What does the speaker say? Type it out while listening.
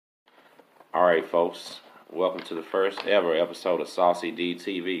All right, folks. Welcome to the first ever episode of Saucy D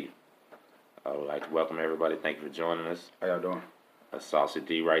TV. I would like to welcome everybody. Thank you for joining us. How y'all doing? That's Saucy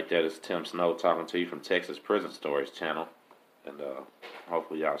D right there. This is Tim Snow talking to you from Texas Prison Stories channel. And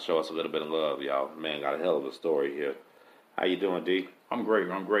hopefully y'all show us a little bit of love, y'all. Man, got a hell of a story here. How you doing, D? I'm great,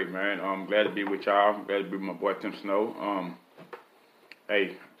 man. I'm glad to be with y'all. I'm glad to be with my boy Tim Snow.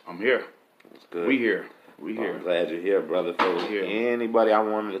 Hey, I'm here. It's good. We here. I'm glad you're here, brother. For anybody I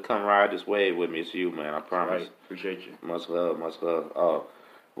wanted to come ride this wave with me, it's you, man. I promise. Right. Appreciate you. Much love.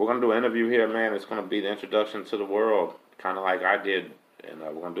 We're going to do an interview here, man. It's going to be the introduction to the world, kind of like I did, and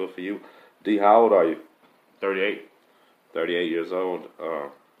we're going to do it for you. D, how old are you? 38. 38 years old.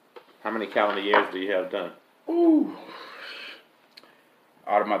 How many calendar years do you have done? Ooh.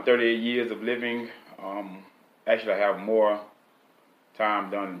 Out of my 38 years of living, actually I have more time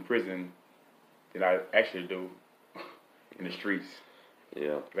done in prison than I actually do in the streets.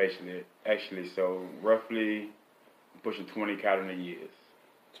 Yeah. Actually, so roughly I'm pushing 20 calendar years.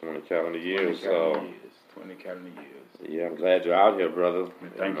 20 calendar years. 20 calendar years. Yeah, I'm glad you're out here, brother.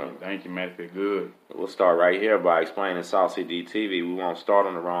 Thank you, man. It feels good. We'll start right here by explaining Saucy D TV. We won't start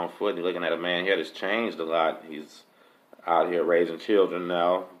on the wrong foot. You're looking at a man here that's changed a lot. He's out here raising children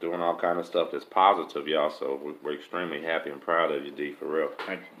now, doing all kind of stuff that's positive, y'all. So we're extremely happy and proud of you, D, for real.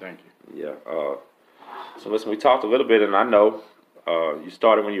 Thank you. Yeah. So listen, we talked a little bit, and I know you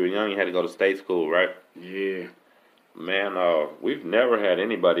started when you were young. You had to go to state school, right? Yeah. Man, we've never had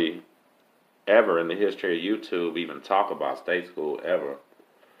anybody ever in the history of YouTube even talk about state school ever.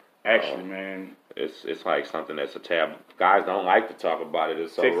 Actually, man, it's like something that's a taboo. Guys don't like to talk about it.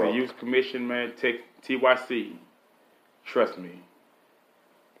 It's so Texas rough. Youth Commission, man, TYC. Trust me.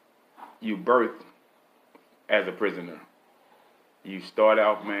 You birth as a prisoner. You start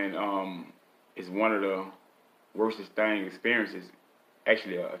out, man. It's one of the worstest experiences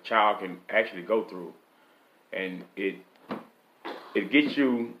actually a child can actually go through, and it gets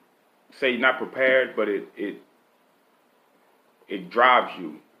you, say, not prepared, but it drives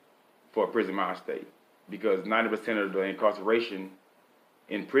you for a prison mind state, because 90% of the incarceration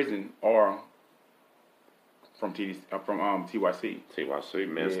in prison are from TYC. TYC,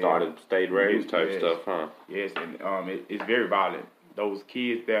 men started state raised type stuff, huh? Yes, and it's very violent. Those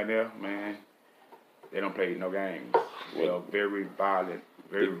kids down there, man, they don't play no games. They're very violent,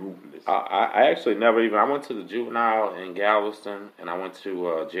 very ruthless. I actually never even, I went to the juvenile in Galveston, and I went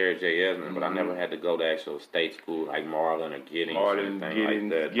to Jerry J. Esmond, but I never had to go to actual state school like Marlin or Giddings or anything like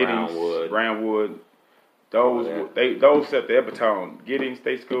that. Brownwood. Those set the epitome. Giddings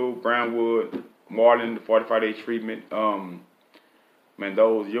State School, Brownwood, Marlin, the 45-day treatment. Man,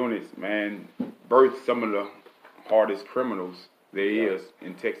 those units, man, birthed some of the hardest criminals there is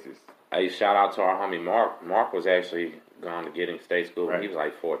in Texas. Hey, shout out to our homie Mark. Mark was actually gone to Giddings State School when he was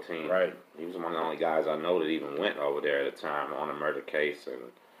like 14. Right. He was one of the only guys I know that even went over there at the time on a murder case. And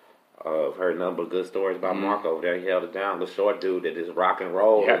I've heard a number of good stories about Mark over there. He held it down. The short dude that is rock and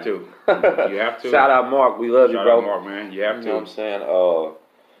roll. You have to. You have to. Shout out Mark. We love you, bro. Shout out Mark, man. You have to. You know what I'm saying?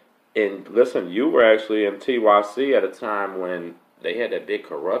 And listen, you were actually in TYC at a time when they had that big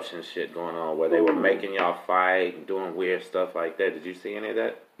corruption shit going on where they were making y'all fight and doing weird stuff like that. Did you see any of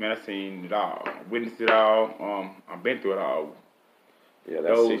that? Man, I seen it all. Witnessed it all. I've been through it all. Yeah,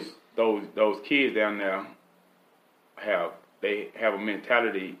 those kids down there have a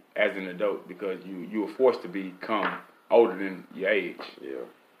mentality as an adult, because you were forced to become older than your age. Yeah.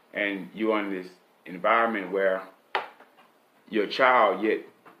 And you're in this environment where you're a child, yet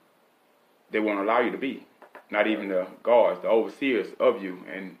they won't allow you to be. Not even the guards, the overseers of you.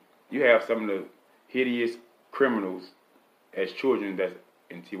 And you have some of the hideous criminals as children that's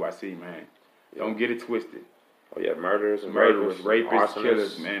in TYC, man. Yeah. Don't get it twisted. Oh, yeah, murderers, rapists,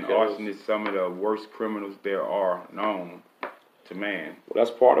 killers, man. Arsonists, some of the worst criminals there are known to man. Well,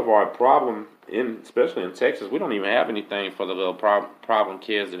 that's part of our problem, especially in Texas. We don't even have anything for the little problem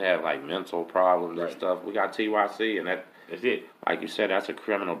kids that have, like, mental problems and stuff. We got TYC, and that's it. Like you said, that's a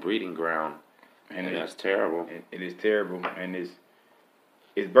criminal breeding ground. And that's terrible. It is terrible, and it's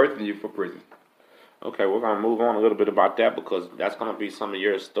birthing you for prison. Okay, we're going to move on a little bit about that, because that's going to be some of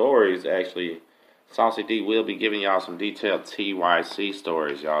your stories, actually. Saucy D will be giving y'all some detailed TYC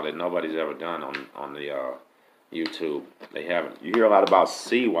stories, y'all, that nobody's ever done on the YouTube. They haven't. You hear a lot about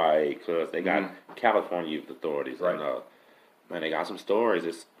CYA, because they got California Youth Authorities. Right. And, man, they got some stories.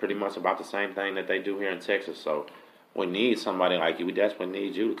 It's pretty much about the same thing that they do here in Texas, so we need somebody like you. We desperately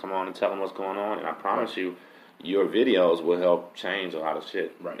need you to come on and tell them what's going on. And I promise you, your videos will help change a lot of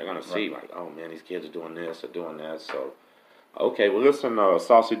shit. Right. They're going to see, like, oh, man, these kids are doing this or doing that. So, okay, well, listen,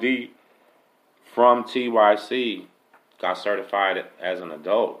 Saucy D, from TYC, got certified as an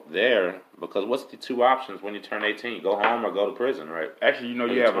adult there, because what's the two options when you turn 18? You go home or go to prison, right? Actually,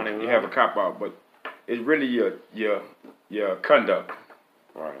 you have a cop out, but it's really your conduct.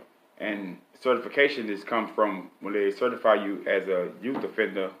 Right. And certification is come from when they certify you as a youth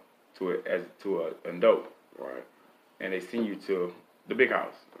offender to an adult. Right. And they send you to the big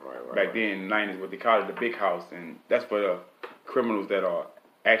house. Right. Back then in the 90s, what they called it the big house, and that's for the criminals that are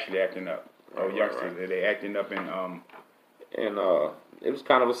actually acting up, or youngsters that they acting up and it was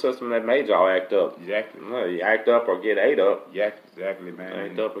kind of a system that made y'all act up. Exactly. You act up or get ate up. Yeah, exactly, man.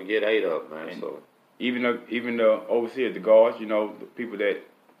 Act up or get ate up, man. So even the overseers, the guards, the people that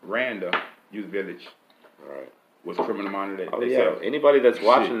ran the youth village, right, was criminal minded. Anybody that's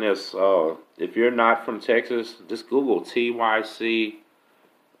watching this, if you're not from Texas, just Google TYC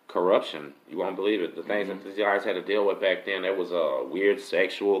corruption. You won't believe it. The things that these guys had to deal with back then. There was weird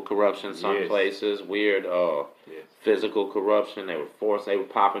sexual corruption some places, weird physical corruption. They were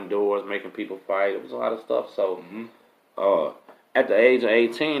popping doors, making people fight. It was a lot of stuff. So at the age of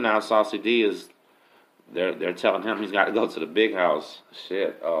 18 now, Saucy D is they're telling him he's got to go to the big house.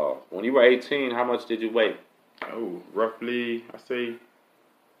 Shit. When you were 18, how much did you weigh? Oh, roughly, I say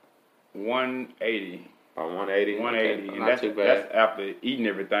 180. 180. 180, okay. and that's too bad. That's after eating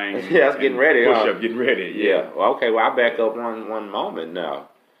everything. Yeah, that's getting ready. Push up, getting ready. Yeah. Well, okay. Well, I back up one moment now.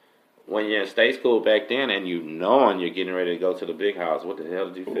 When you're in state school back then, and you knowing you're getting ready to go to the big house, what the hell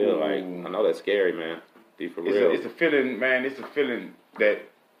did you feel like? I know that's scary, man. Be for real. It's a feeling, man. It's a feeling that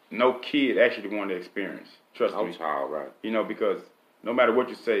no kid actually wanted to experience. Trust me. No child, right? Because no matter what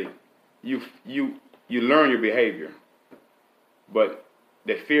you say, you learn your behavior, but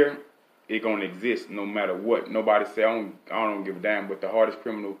the fear is gonna exist no matter what. Nobody say I don't give a damn. But the hardest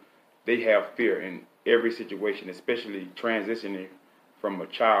criminal, they have fear in every situation, especially transitioning from a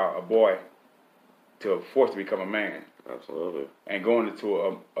child, a boy, to forced to become a man. Absolutely. And going into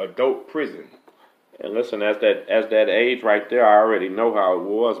a adult prison. And listen, as that age right there, I already know how it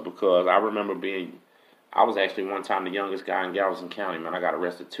was, because I remember I was actually one time the youngest guy in Galveston County, man. I got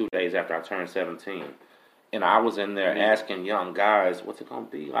arrested 2 days after I turned 17. And I was in there asking young guys, what's it going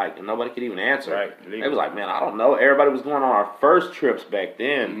to be like? And nobody could even answer. Right. They was like, man, I don't know. Everybody was going on our first trips back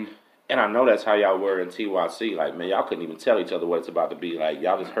then. And I know that's how y'all were in TYC. Like, man, y'all couldn't even tell each other what it's about to be like.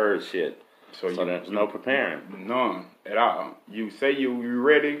 Y'all just heard shit. So there's no preparing. None at all. You say you're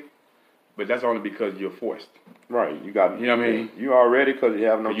ready, but that's only because you're forced. Right. You know what I mean? You are ready because you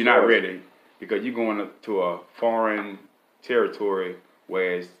have no choice. You're not ready because you're going to a foreign territory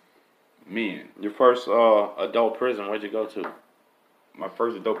where it's men. Your first adult prison, where'd you go to? My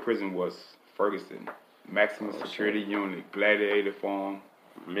first adult prison was Ferguson. Maximum Security Unit, Gladiator Farm.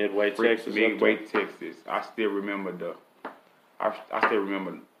 Midway, Texas. I still remember the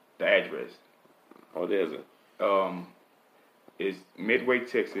address. What is it? It's Midway,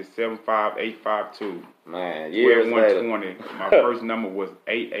 Texas, 75852. Man, years 120. My first number was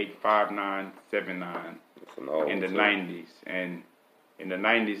 885979. In the 90s. And in the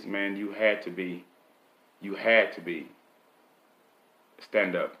 90s, man, you had to be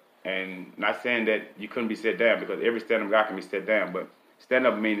stand up. And not saying that you couldn't be set down, because every stand-up guy can be set down, but stand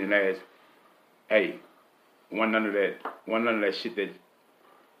up meaning as, hey, one none of that shit that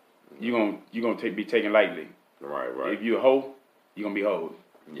you gonna be taken lightly. Right. If you a hoe, you gonna be hoed.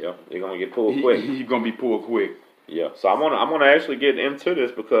 Yeah, you're gonna get pulled quick. You're gonna be pulled quick. Yeah. So I'm gonna actually get into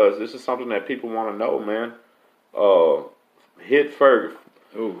this, because this is something that people want to know, man.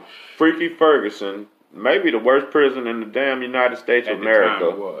 Freaky Ferguson. Maybe the worst prison in the damn United States of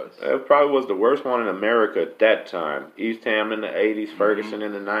America. It probably was the worst one in America at that time. East Ham in the 80s, Ferguson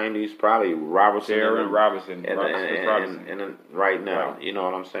in the 90s, probably Robertson. And right now, you know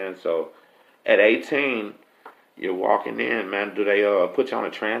what I'm saying? So at 18, you're walking in, man. Do they put you on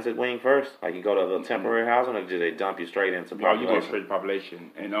a transit wing first? Like you go to a temporary housing, or do they dump you straight into population? No, you go straight to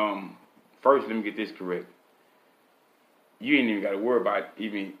population. And first, let me get this correct. You ain't even got to worry about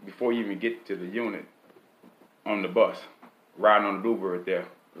even before you even get to the unit. On the bus, riding on the Bluebird there.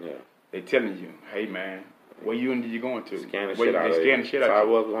 Yeah. They telling you, hey man, what unit you going to? Scan the shit out of you. Scan the shit out of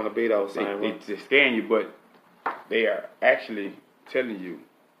you. I was going to be those same way. They scan you, but they are actually telling you,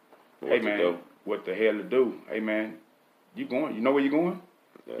 hey man, what the hell to do? Hey man, you going? You know where you're going?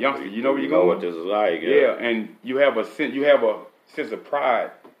 Yeah, youngster, you know where you're going? What this is like? Yeah, and you have a sense of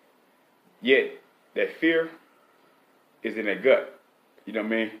pride. Yet that fear is in that gut. You know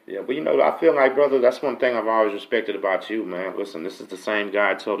what I mean? Yeah, but I feel like, brother, that's one thing I've always respected about you, man. Listen, this is the same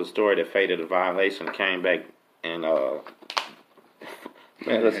guy who told the story that faded a violation, came back and, man,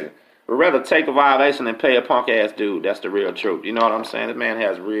 listen, we'd rather take a violation than pay a punk-ass dude. That's the real truth. You know what I'm saying? This man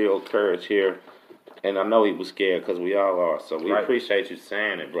has real courage here. And I know he was scared because we all are. So we Right. appreciate you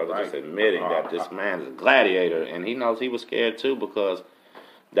saying it, brother. Right. Just admitting that this man is a gladiator. And he knows he was scared too, because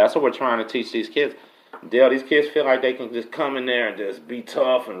that's what we're trying to teach these kids. Dale, these kids feel like they can just come in there and just be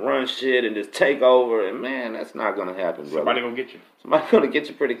tough and run shit and just take over. And man, that's not going to happen, brother. Somebody gonna get you. Somebody's going to get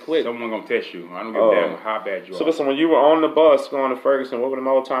you pretty quick. Someone gonna test you. I don't give a damn how bad you are. So listen, when you were on the bus going to Ferguson, what were the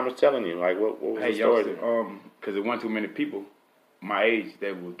old timers telling you? Like, what was the story? Because there wasn't too many people my age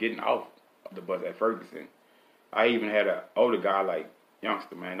that were getting off the bus at Ferguson. I even had an older guy like,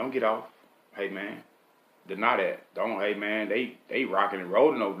 youngster, man, don't get off. Hey, man, deny that. Don't, hey, man, they rocking and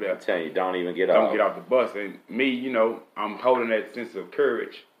rolling over there. I'm telling you, don't even get off. Don't get off the bus. And me, you know, I'm holding that sense of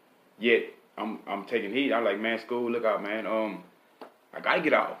courage, yet I'm taking heat. I'm like, man, school, look out, man. I gotta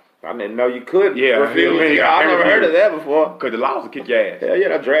get off. I didn't know you could. Yeah, refuse. I never heard of that before. Because the laws will kick your ass. Hell yeah,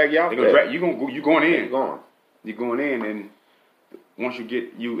 they'll drag you out. You going in. You're going in, and once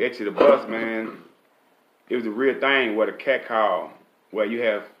you exit the bus, man, it was a real thing where the cat call, where you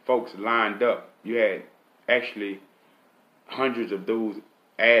have folks lined up. You had actually hundreds of dudes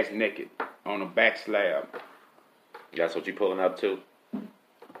ass naked on a back slab. That's what you pulling up to?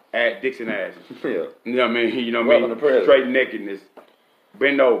 At Dixon asses. Yeah. You know what I mean? You know what I mean? Straight nakedness.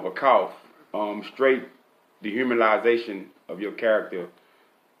 Bend over, cough. Straight dehumanization of your character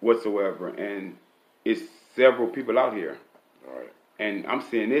whatsoever. And it's several people out here. All right. And I'm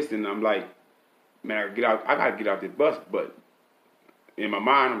seeing this and I'm like, man, I gotta get out this bus, but in my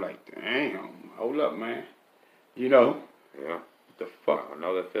mind I'm like, damn, hold up, man. You know? Yeah. What the fuck? I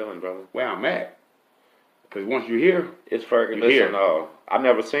know that feeling, brother. Where I'm at. Because once you're here, it's Ferguson. Listen, I've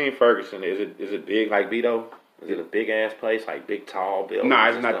never seen Ferguson. Is it big like Vito? Is it a big ass place, like big tall building? Nah,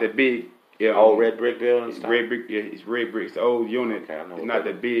 it's not that big. Yeah, old red brick building. It's red brick. Yeah, it's red brick. It's the old unit. Okay, I know. It's not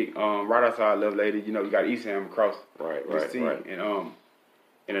that big. Right outside Love Lady, you know, you got Eastham across the sea. Right. And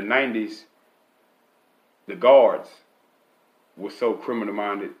in the 90s, the guards were so criminal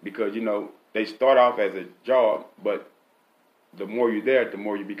minded because you know they start off as a job, but the more you're there, the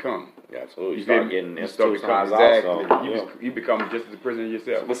more you become. Yeah, absolutely. You start getting institutionalized also. You become just as a prisoner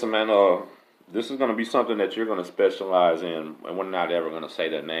yourself. So listen, man, this is going to be something that you're going to specialize in, and we're not ever going to say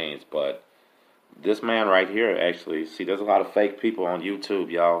their names, but this man right here, actually, see, there's a lot of fake people on YouTube,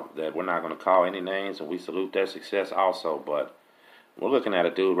 y'all, that we're not going to call any names, and we salute their success also, but we're looking at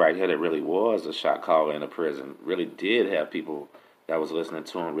a dude right here that really was a shot caller in a prison, really did have people that was listening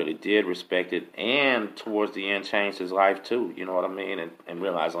to him, really did respect it, and towards the end changed his life too, you know what I mean, and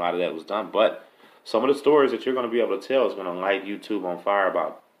realized a lot of that was done. But some of the stories that you're going to be able to tell is going to light YouTube on fire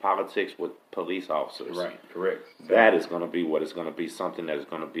about politics with police officers. Right, correct. That is going to be what is going to be something that is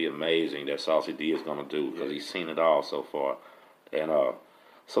going to be amazing that Saucy D is going to do, because he's seen it all so far. And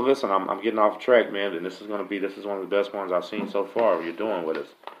so listen, I'm getting off track, man, and this is one of the best ones I've seen so far you're doing with us.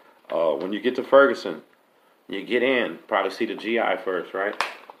 When you get to Ferguson, you get in, probably see the GI first, right?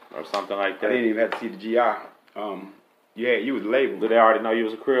 Or something like that. I didn't even have to see the GI. You was labeled. Did they already know you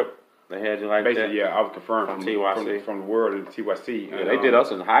was a Crip? They had you like basically, that? Yeah, I was confirmed from TYC. From the world of TYC. Yeah, they did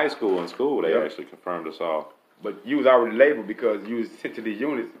us in high school. In school, they actually confirmed us all. But you was already labeled because you was sent to these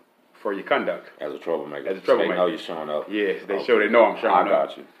units for your conduct. As a troublemaker. So they know you're showing up. Yes, they know I'm showing up. I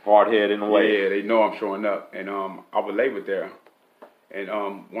got you. Hard head in the way. Yeah, they know I'm showing up. And I was labeled there. And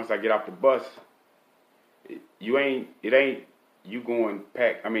once I get off the bus, it ain't you going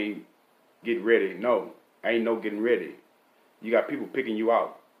pack. I mean, get ready. No, ain't no getting ready. You got people picking you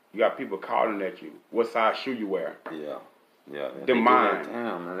out. You got people calling at you. What size shoe you wear? Yeah. Them mine.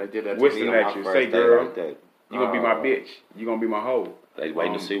 Damn, man, they did that. Whistling at you. Say, girl, like you gonna be my bitch. You gonna be my hoe. They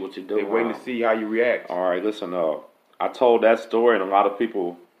waiting to see what you do. They waiting to see how you react. All right, listen. I told that story, and a lot of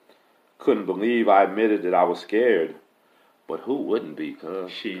people couldn't believe I admitted that I was scared. But who wouldn't be,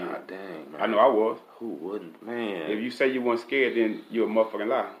 cuz? God dang, man. I know I was. Who wouldn't, man? If you say you weren't scared, then you're a motherfucking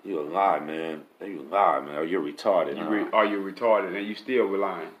lie. You a lie, man. You a lie, man. Or you're retarded. You're retarded, and you still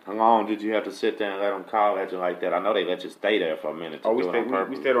lying. How long did you have to sit there and let them call at you like that? I know they let you stay there for a minute. We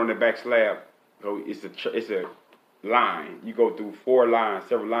stayed on the back slab. So it's a line. You go through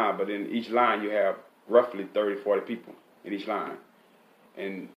several lines, but in each line you have roughly 30, 40 people in each line.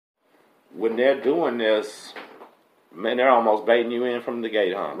 And when they're doing this, man, they're almost baiting you in from the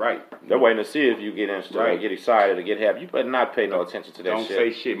gate, huh? Right. They're waiting to see if you get interested or get excited or get happy. You better not pay no attention to that shit. Don't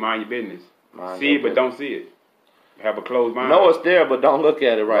say shit. Mind your business. See it, but don't see it. Have a closed mind. Know it's there, but don't look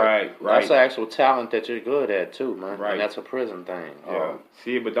at it, right? Right. That's an actual talent that you're good at, too, man. Right. And that's a prison thing. Yeah.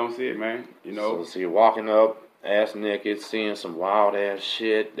 See it, but don't see it, man. You know? So you're walking up, ass naked, seeing some wild-ass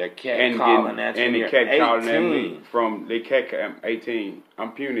shit. That cat calling at you. And the cat calling at me from... They cat... I'm 18.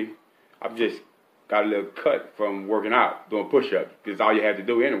 I'm puny. I've just... got a little cut from working out, doing push-ups, because all you had to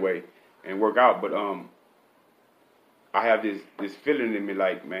do anyway. and work out. But I have this feeling in me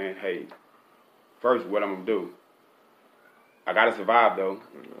like, man, hey, first what I'm gonna do. I gotta survive though.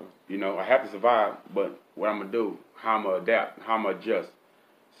 You know, I have to survive. But what I'm gonna do, how I'm gonna adapt, how I'm gonna adjust.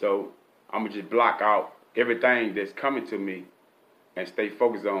 So I'm gonna just block out everything that's coming to me and stay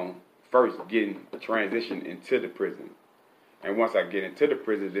focused on first getting the transition into the prison. And once I get into the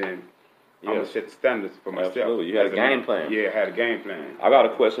prison, then I'm gonna set the standards for myself. Absolutely. You had a game plan. Yeah, I had a game plan. I got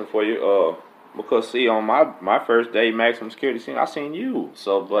a question for you. Because see, on my first day, maximum security scene, I seen you.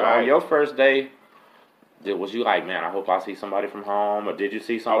 So, but on your first day, was you like, man, I hope I see somebody from home, or did you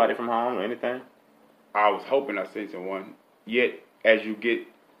see somebody from home or anything? I was hoping I seen someone. Yet, as you get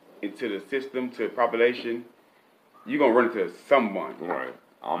into the system, to the population, you're gonna run into someone. Right.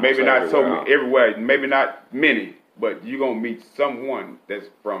 Almost maybe not everywhere. everywhere, maybe not many, but you're gonna meet someone that's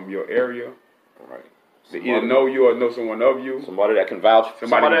from your area. Right. They either know you or know someone of you. Somebody that can vouch.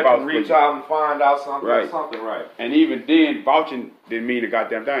 Somebody that can reach out and find out something. Right. Or something. Right. And even then, vouching didn't mean a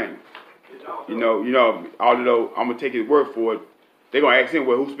goddamn thing. You know, although I'm gonna take his word for it, they're gonna ask him,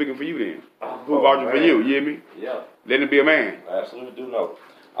 well, who's speaking for you then? Who's vouching for you? You hear me? Yeah. Let him be a man. I absolutely do know.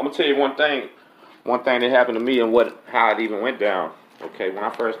 I'm gonna tell you one thing. One thing that happened to me and how it even went down. Okay, when I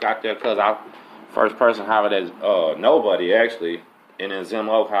first got there, cause I first person hollered at nobody actually, and then Zim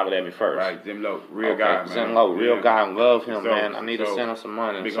Lowe hollered at me first. Right, Zim Lowe, real guy, man. Zim Lowe, real guy, love him, So, man. I need to send him some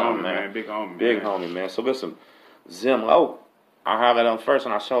money and big something, homie, man. Big homie, big man. homie, man. So listen, Zim Lowe, I hollered at him first,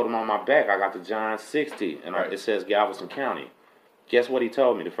 and I showed him on my back. I got the John 60, and it says Galveston County. Guess what he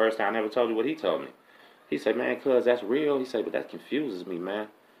told me? The first time I never told you what he told me. He said, man, cuz that's real. He said, but that confuses me, man.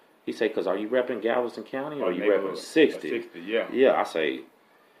 He said, cuz are you repping Galveston County or are you repping 60? 60, yeah. Yeah, I say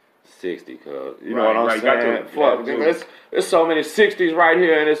 60, cuz. You know what I'm saying? Fuck, there's so many 60s right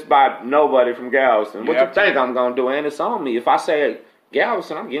here, and it's by nobody from Galveston. What you think I'm going to do? And it's on me. If I say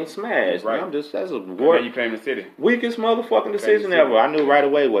Galveston, I'm getting smashed. Right. Man. That's a you claim the city. Weakest motherfucking decision ever. I knew right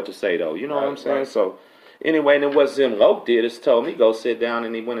away what to say, though. You know what I'm saying? Right. So, anyway, then what Zim Loke did is told me go sit down,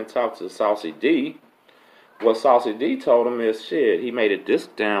 and he went and talked to Saucy D. What Saucy D told him is, shit, he made it this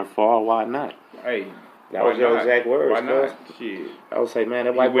damn far, why not? Hey, that was your exact words. Why not? Shit. I would say, man,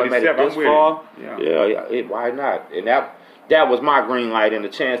 that white boy made it this far. Yeah, why not? And that was my green light and the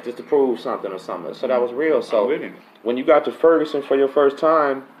chance just to prove something or something. So that was real. So when you got to Ferguson for your first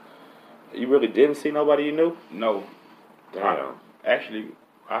time, you really didn't see nobody you knew? No. Damn. Actually,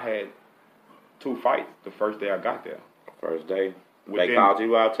 I had 2 fights the first day I got there. First day? They called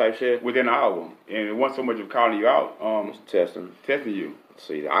you out type shit? Within an hour. And it wasn't so much of calling you out. Testing you.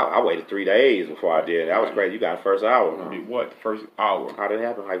 See, I waited 3 days before I did. That was crazy. You got the first hour. Huh? What? First hour. How did it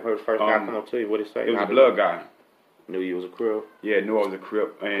happen? Like, first guy come up to you, what did he say? It was a blood guy. Knew you was a Crip? Yeah, knew I was a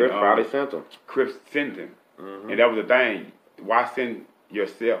Crip. And, Crip probably sent him. Crip sent him. Mm-hmm. And that was the thing. Why send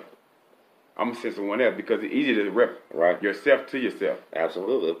yourself? I'm going to send someone else because it's easy to rep yourself to yourself.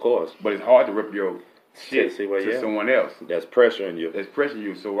 Absolutely, of course. But it's hard to rep your shit to someone else. That's pressuring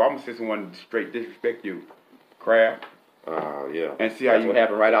you. So I'm going to send someone straight disrespect you. Crap. Yeah. And see how what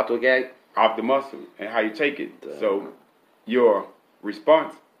happened right out the gate? Off the muscle and how you take it. Damn. So your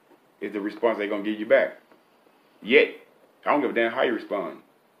response is the response they're going to give you back. Yet, I don't give a damn how you respond.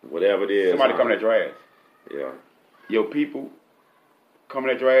 Whatever it is. Somebody coming at your ass. Yeah. Your people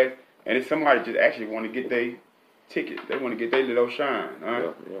coming at your ass, and it's somebody just actually want to get their ticket. They want to get their little shine.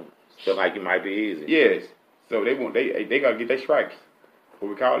 Yeah. Feel like it might be easy. Yes. So they got to get their strikes. What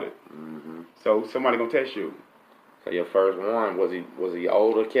we call it. Mm-hmm. So somebody gonna test you. So your first one, was he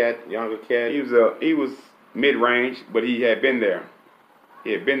older cat, younger cat? He was mid range, but he had been there.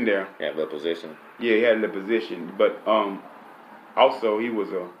 He had the position. Yeah, he had the position, but also he was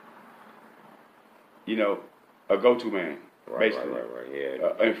a go-to man, basically. Right.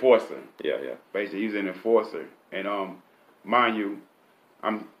 Yeah. Enforcer. Yeah. Basically, he was an enforcer, and mind you,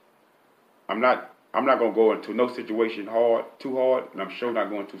 I'm not gonna go into no situation too hard, and I'm sure not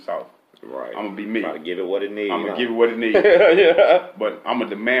going too soft. Right. I'm gonna be me. Try to give it what it needs. I'm gonna give it what it needs. Yeah. But I'm gonna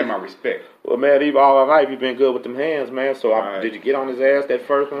demand my respect. Well, man, even all my life you've been good with them hands, man. So did you get on his ass that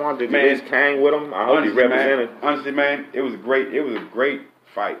first one? Did you at least hang with him? I hope you represented. Honestly, man, it was a great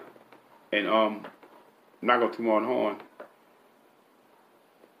fight. And I'm not gonna toot my own horn.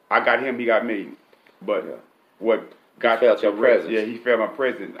 I got him, he got me. But what got felt your presence? Yeah, he felt my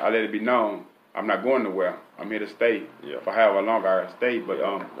presence. I let it be known. I'm not going nowhere. I'm here to stay. Yeah. For however long I stay, but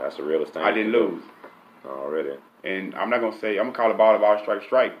that's the realest thing. I didn't lose. Already. And I'm not gonna say I'm gonna call a ball,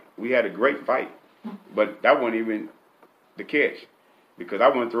 strike. We had a great fight, but that wasn't even the catch because I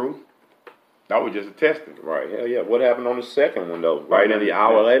went through. That was just a testing. Right. Hell yeah. What happened on the second one though? Right in the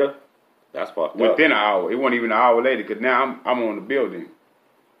hour later. That's fucked up. Within an hour. It wasn't even an hour later because now I'm on the building.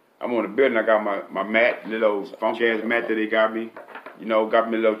 I'm on the building. I got my mat, little funky ass mat that they got me. You know, got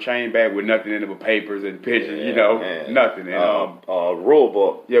me a little chain bag with nothing in it but papers and pictures. Yeah, you know, man. nothing. And rule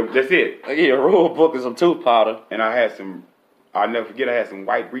book. yeah, that's it. Yeah, rule book and some tooth powder. And I had some. I'll never forget. I had some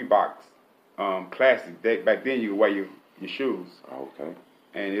white Reeboks, classic. Back then you could wear your shoes. Okay.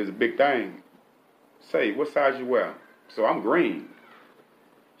 And it was a big thing. Say, what size you wear? So I'm green.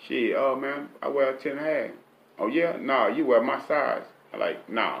 Shit, oh man, I wear 10 and a half. Oh yeah? Nah, you wear my size. I'm like,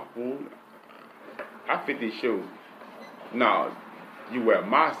 nah, fool. I fit these shoes. Nah, you wear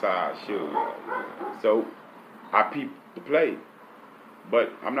my size shoes. So I peep the play.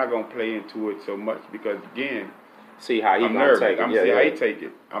 But I'm not gonna play into it so much because again, see how he I'm gonna nervous. take it. I'm see how he take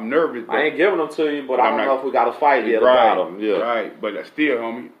it. I'm nervous. I ain't giving them to you, but I don't know if we got to fight yet right, about them. Yeah. Right, but still,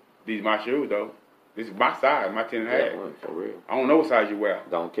 homie, these my shoes though. This is my size, my 10 and a half. Yeah, for real. I don't know what size you wear.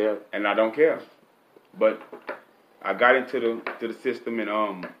 Don't care. And I don't care. But I got into the system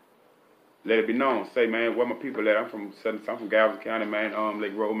and let it be known. Say, man, where my people at? I'm from Galveston County, man.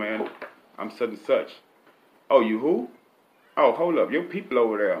 Lake Road, man. I'm such and such. Oh, you who? Oh, hold up. Your people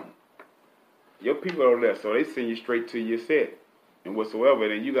over there. Your people over there. So they send you straight to your set and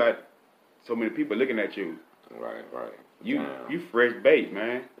whatsoever. And you got so many people looking at you. Right. You fresh bait,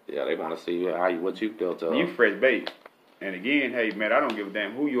 man. Yeah, they want to see what you built up. You fresh bait. And again, hey, man, I don't give a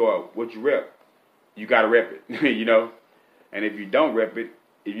damn who you are, what you rep. You got to rep it, you know? And if you don't rep it,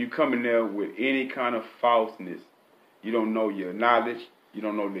 if you come in there with any kind of falseness, you don't know your knowledge, you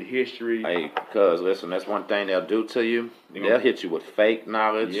don't know the history. Hey, cuz, listen, that's one thing they'll do to you. They'll hit you with fake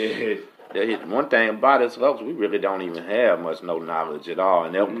knowledge. Yes. They'll hit, one thing about us, folks, we really don't even have much no knowledge at all.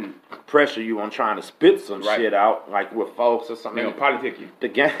 And they'll pressure you on trying to spit some shit out, like with folks or something. They're going to politic you. The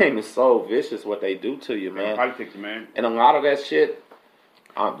game is so vicious what they do to you, man. They're going to politic you, man. And a lot of that shit,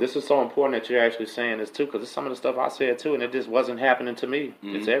 this is so important that you're actually saying this too, because it's some of the stuff I said too, and it just wasn't happening to me.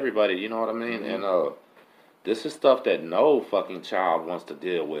 It's everybody, you know what I mean? And this is stuff that no fucking child wants to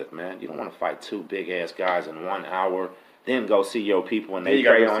deal with, man. You don't want to fight two big ass guys in 1 hour, then go see your people and they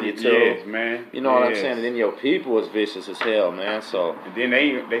prey on you too. Yes, man. You know what I'm saying? And then your people is vicious as hell, man. So and then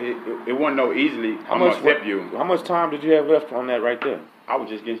it wasn't no easily. How much time did you have left on that right there? I was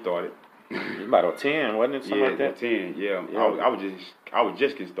just getting started. About a 10, wasn't it? Something like that? 10, yeah. I was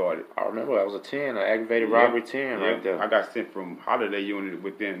just getting started. I remember that was a 10, an aggravated robbery 10 right there. I got sent from holiday unit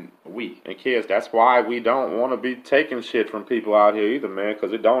within a week. And kids, that's why we don't want to be taking shit from people out here either, man,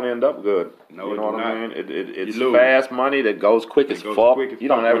 because it don't end up good. No, you know what I mean? It's fast money that goes quick as fuck. You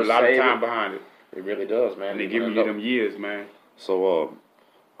don't ever a lot save of time behind it. It really does, man. And they give you them years, man. So,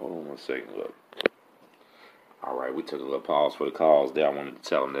 hold on 1 second, look. All right, we took a little pause for the calls there. I wanted to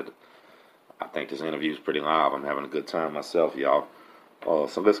tell them that I think this interview is pretty live. I'm having a good time myself, y'all.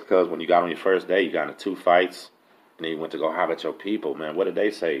 So listen, because when you got on your first day, you got into 2 fights, and then you went to go holler at your people, man. What did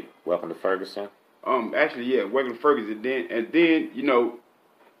they say? Welcome to Ferguson? Actually, yeah, welcome to Ferguson. And then, you know,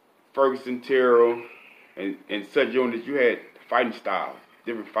 Ferguson, Terrell, and such units, you had fighting styles,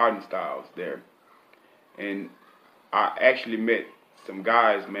 different fighting styles there. And I actually met some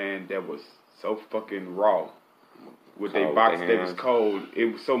guys, man, that was so fucking raw. With their box that was cold, it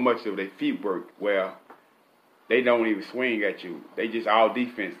was so much of their feet work where they don't even swing at you. They just all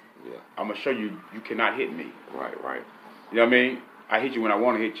defense. Yeah. I'm gonna show you cannot hit me. Right. You know what I mean? I hit you when I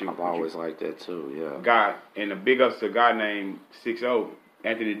want to hit you. I've always liked that too, yeah. Guy, and a big ups to a guy named 6-0,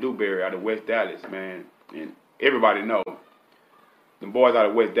 Anthony Dewberry out of West Dallas, man. And everybody know. The boys out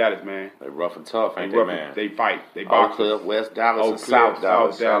of West Dallas, man. They rough and tough, ain't they, man? They fight. They box. Oak Cliff, West Dallas, and South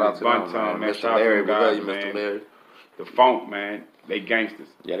Dallas. Shout out to them, man. Mr. Larry, we love you, Mr. Larry. The Funk, man. They gangsters.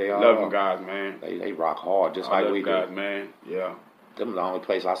 Yeah, they are. Love them guys, man. They rock hard just like we do. guys, man. Yeah. Them the only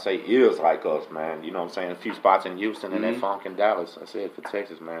place I say is like us, man. You know what I'm saying? A few spots in Houston and that Funk in Dallas. That's it for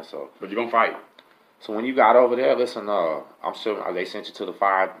Texas, man. So. But you're going to fight. So when you got over there, listen, I'm sure they sent you to the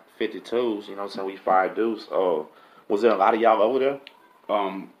 552s, you know what I'm saying? We 5 dudes. Was there a lot of y'all over there?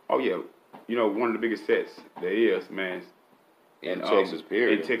 Oh yeah. You know, one of the biggest sets there is, man. In Texas,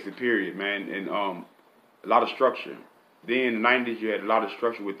 period. In Texas, period, man. And a lot of structure. Then in the 90s, you had a lot of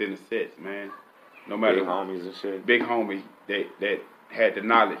structure within the sets, man. No matter big homies and shit. Big homies that had the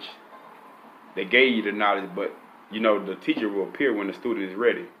knowledge. They gave you the knowledge, but you know the teacher will appear when the student is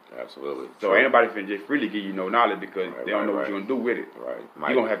ready. Absolutely. So ain't nobody finna just freely give you no knowledge because they don't know what you're gonna do with it. Right.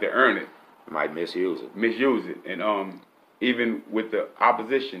 You're gonna have to earn it. Might misuse it. And even with the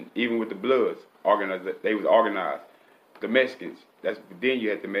opposition, even with the Bloods, they was organized. The Mexicans, then you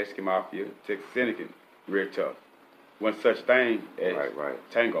had the Mexican Mafia, Texas Syndicate, real tough. One such thing as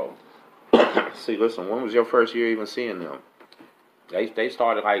Tango. See, listen, when was your first year even seeing them? They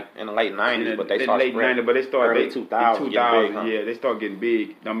started like in the late '90s, but they started late '90s, but they started early 2000s. Yeah, they started getting big.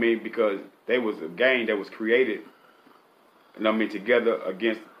 You know what I mean, because they was a gang that was created. You know what I mean, together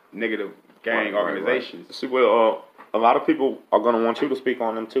against negative gang organizations. Right. See, well, a lot of people are going to want you to speak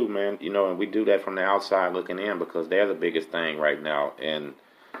on them too, man. You know, and we do that from the outside looking in because they're the biggest thing right now. And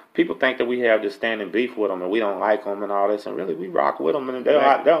people think that we have this standing beef with them and we don't like them and all this. And really, we rock with them and they're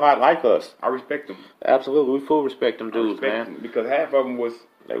a lot like us. I respect them. Absolutely, we full respect them dudes, man. Because half of them was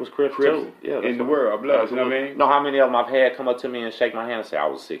they was Crips too. Yeah, in the world of blood. You know what I mean? You know how many of them I've had come up to me and shake my hand and say I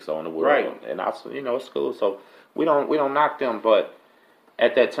was 6-0 in the world, right? And I, you know, it's cool. So we don't knock them, but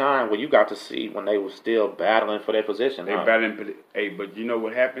at that time, when you got to see when they were still battling for their position. They battling, hey, but you know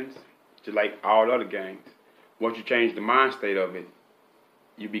what happens? Just like all other gangs, once you change the mind state of it,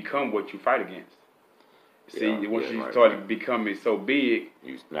 you become what you fight against. See, once you start becoming so big,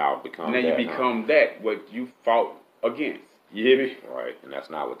 you now become that what you fought against. You hear me? Right, and that's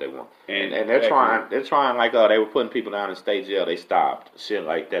not what they want. And they're trying like they were putting people down in state jail. They stopped shit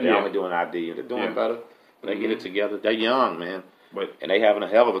like that. They're only doing ID. They're doing better. They get it together. They're young, man. And they having a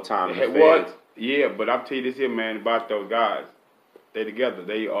hell of a time. Yeah, but I'll tell you this here, man, about those guys. They together.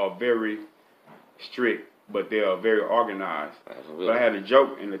 They are very strict, but they are very organized. Absolutely. But I had a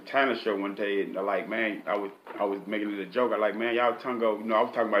joke in the talent show one day, and I like, man, I was making it a joke. I like, man, y'all Tungo, you know, I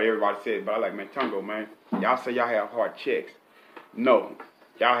was talking about everybody said, but I like, man, Tungo, man, y'all say y'all have hard checks. No.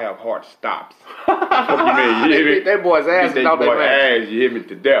 Y'all have hard stops. That boy's ass. That boy's ass. You hit me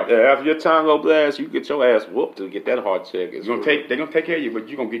to death. Yeah, after your tongue go blast, you get your ass whooped to get that hard check. They're gonna take care of you, but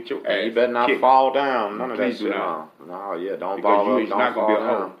you are gonna get your ass. You better not kicked. Fall down. None of that shit. No, don't fall up. Don't fall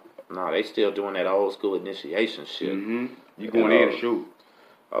down. No, they still doing that old school initiation shit. Mm-hmm. You going in and shoot.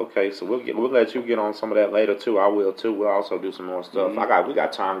 Okay, so we'll let you get on some of that later too. I will too. We'll also do some more stuff. Mm-hmm. We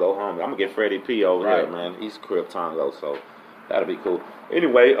got Tongo home. I'm gonna get Freddie P over here, man. He's Crip Tongo, so that'll be cool.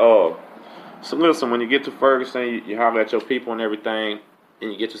 Anyway, so listen, when you get to Ferguson, you holler at your people and everything,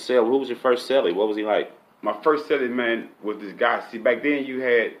 and you get to sell. Who was your first celly? What was he like? My first celly, man, was this guy. See, back then you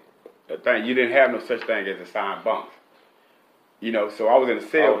had a thing. You didn't have no such thing as assigned bunks. You know, so I was in a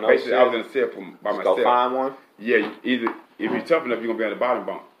cell. Basically, I was in a cell by myself. Go find one? Yeah, either if you're tough enough, you're going to be on the bottom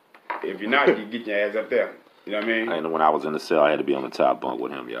bunk. If you're not, you get your ass up there. You know what I mean? I know when I was in the cell, I had to be on the top bunk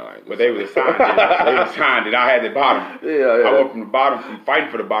with him, y'all. But they were assigned. That I had the bottom. Yeah. I went from the bottom, from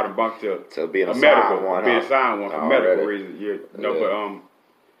fighting for the bottom bunk to being a medical one. Being assigned one for medical reasons. But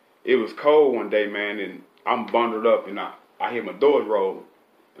it was cold one day, man, and I'm bundled up, and I hear my doors roll,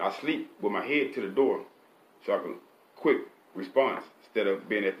 and I sleep with my head to the door, so I can quick response instead of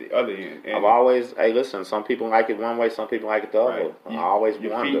being at the other end. And I've always, listen, some people like it one way, some people like it the other. Right. I always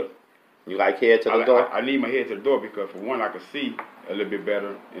wonder. You like head to the door? I need my head to the door because, for one, I can see a little bit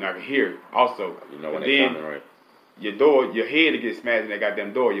better and I can hear also. You know when they're coming, right? Your head will get smashed in that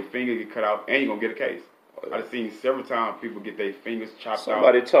goddamn door, your finger get cut out, and you're going to get a case. I've seen several times people get their fingers chopped out.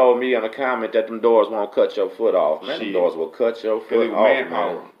 Somebody told me in a comment that them doors won't cut your foot off. Man, them doors will cut your foot off,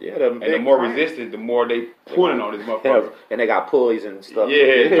 manpower. Man. Yeah, and the more resistant, the more they pulling on this motherfucker. And they got pulleys and stuff.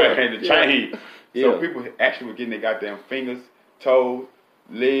 Yeah, man, the chain. So people actually were getting their goddamn fingers, toes,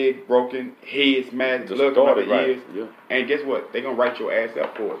 leg broken, head smashed, blood coming out of ears. Yeah. And guess what? They gonna write your ass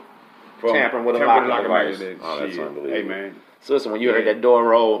up for it. Tampering with a locking device. Oh, that's unbelievable. Hey, man. So listen, when you heard that door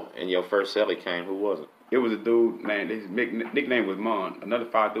roll and your first celly came, who was it? It was a dude named, his nickname was Mon. Another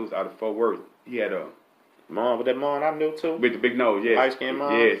 5 dudes out of Fort Worth. He had a... Mon, with that Mon I knew too? With the big nose, yes. Light skin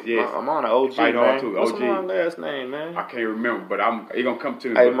Mon? Yes. I'm on an OG, Fight man. too, What's OG. Mon's last name, man? I can't remember, but he gonna come to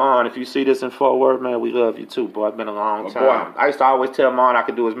me. Hey, Mon, if you see this in Fort Worth, man, we love you too, boy. It's been a long time. I used to always tell Mon I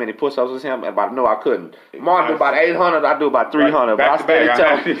could do as many push-ups as him, but I knew I couldn't. Mon do about 800, I do about 300. But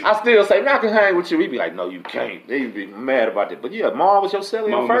I still say, man, I can hang with you. He'd be like, no, you can't. He'd be mad about that. But yeah, Mon was your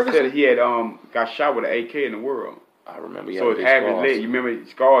celly in Ferguson? He had got shot with an AK in the world. I remember. So it's half his leg. You remember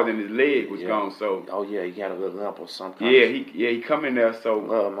his scars in his leg was gone. So he got a little lump or something. Yeah, he come in there. So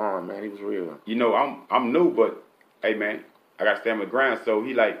love Mon, man, he was real. You know, I'm new, but hey, man, I got to stand my ground. So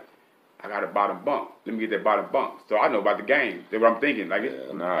he like, I got a bottom bunk. Let me get that bottom bunk. So I know about the game. That's what I'm thinking. Like,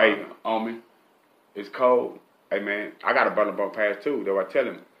 hey, homie, it's cold. Hey, man, I got a bottom bunk pass too. That's what I tell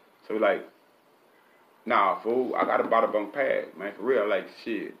him. So like, nah, fool, I got a bottom bunk pass, man, for real. Like,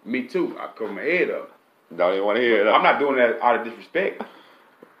 shit, me too. I cover my head up. Don't even want to hear it. I'm not doing that out of disrespect.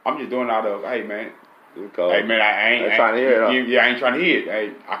 I'm just doing it out of, hey, man. Hey, man, I ain't trying to hear it. Yeah, I ain't trying to hear it.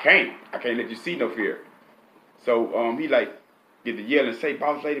 Hey, I can't let you see no fear. So he like get to yell and say,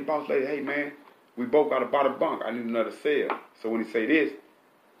 boss lady, hey, man, we both got a bottom bunk. I need another cell. So when he say this,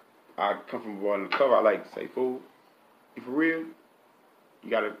 I come from one cover. I like say, fool, you for real? You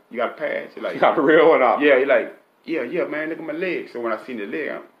got a pass? He like, you got a real one up. Yeah, he like, yeah, man, look at my leg. So when I seen the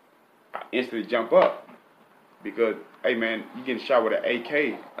leg, I instantly jump up because, hey, man, you getting shot with an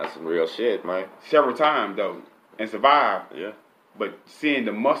AK. That's some real shit, man. Several times, though, and survived. Yeah. But seeing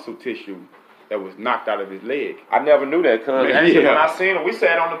the muscle tissue that was knocked out of his leg. I never knew that, cuz. Man, When I seen him, we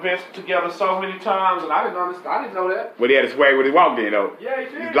sat on the bench together so many times, and I didn't know that. But he had a swag when he walked in, though. Yeah,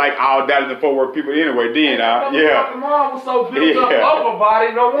 he did. He's like all Dallas and Fort Worth people anyway, then, Yeah. Mom was so built up upper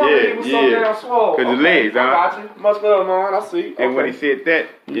body, no wonder he was so damn swole. Because his legs, I got you. Much love, man. I see. And when he said that,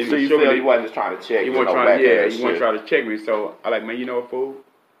 you feel he wasn't just trying to check. He wasn't trying to check me. So I like, man, you know what, fool?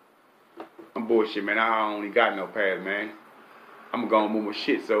 I'm bullshit, man. I only got no pass, man. I'm gonna move my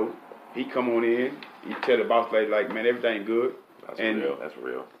shit. So he come on in. He tell the boss lady, like, man, everything good. That's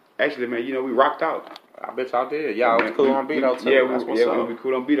real. Actually, man, you know, we rocked out. I bet y'all did. Y'all was cool on Beto, too. Yeah, we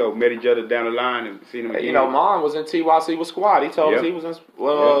cool on Beto. Met each other down the line and seen him again. You know, Mom was in TYC with Squad. He told us he was in,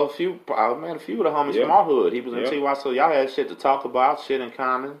 a few of the homies from our hood. He was in TYC. So y'all had shit to talk about, shit in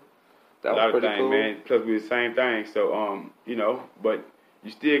common. That was pretty cool. Man. Plus, we the same thing. So, you know, but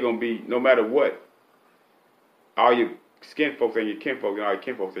you still gonna be, no matter what, all your skin folks and your kin folks and all your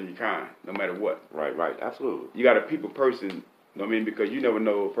kin folks and your kind, no matter what. Right, absolutely. You got a people person, you know what I mean, because you never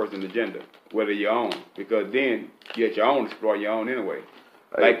know a person's agenda, whether your own, because then you get your own, explore your own anyway.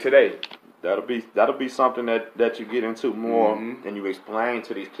 Hey, like today. That'll be something that you get into more and you explain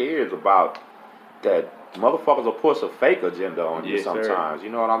to these kids about that motherfuckers will push a fake agenda on you sometimes. Sir.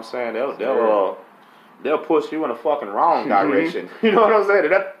 You know what I'm saying? They'll push you in the fucking wrong direction. You know what I'm saying?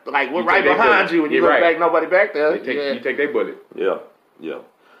 That like we're right behind you and you look back, nobody back there. You take their bullet. Yeah.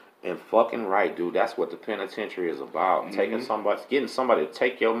 And fucking right, dude. That's what the penitentiary is about. Getting somebody to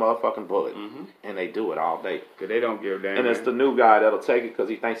take your motherfucking bullet. And they do it all day. Because they don't give a damn. And it's the new guy that'll take it because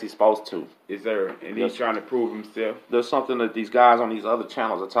he thinks he's supposed to. Yes, sir. And he's trying to prove himself. There's something that these guys on these other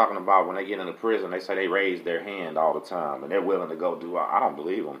channels are talking about when they get into prison. They say they raise their hand all the time and they're willing to go do it. I don't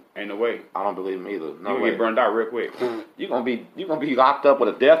believe them. Ain't no way. I don't believe them either. No way. You're going to get burned out real quick. You're gonna be locked up with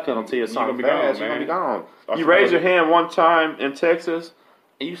a death penalty or something. You're gonna be gone. You raise your hand one time in Texas.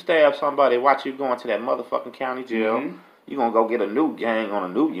 You stab somebody, watch you going to that motherfucking county jail. You're going to go get a new gang on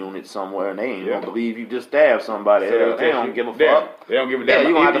a new unit somewhere, and they ain't going to believe you just stabbed somebody. So they don't give a fuck. They don't give a damn.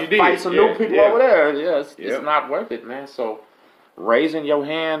 You're going to have to fight some new people over there. It's not worth it, man. So, raising your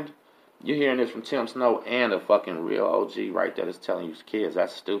hand, you're hearing this from Tim Snow and a fucking real OG right there that's telling you kids,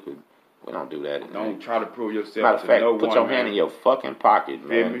 that's stupid. We don't do that. Don't try to prove yourself. Matter of fact, put your hand in your fucking pocket,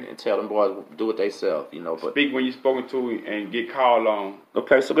 man, and tell them boys do it themselves, you know. But speak when you're spoken to and get called on.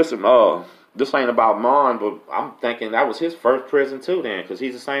 Okay, so listen, this ain't about Mon, but I'm thinking that was his first prison too, then, because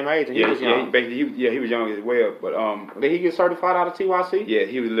he's the same age and he was young. He was young as well. But did he get certified out of TYC? Yeah,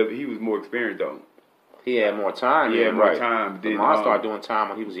 he was more experienced though. He had more time. He had more time. Then Mon started doing time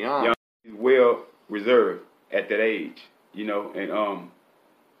when he was young. He's well reserved at that age, you know, and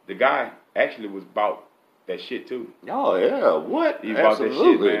the guy actually was about that shit too. Oh yeah, what? He was about that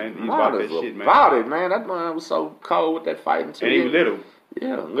shit, man. He was about that shit, man. About it, man. That man was so cold with that fighting too. And he was little.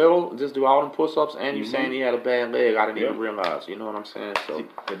 Yeah, little. Just do all them push-ups, and you saying he had a bad leg. I didn't even realize. You know what I'm saying? So,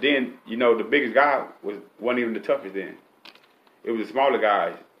 but then you know the biggest guy wasn't even the toughest. Then it was the smaller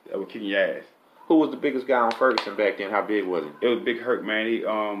guys that were kicking your ass. Who was the biggest guy on Ferguson back then? How big was he? It was Big Hurt, man. He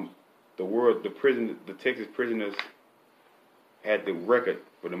the Texas prisoners had the record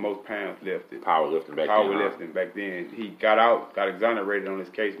for the most pounds lifted. Powerlifting back then. He got out, got exonerated on his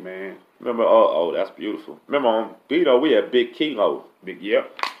case, man. Remember, that's beautiful. Remember on Beto, we had Big Kilo.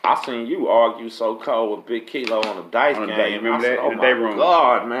 I seen you argue so cold with Big Kilo on the dice game. Remember that? In the day room.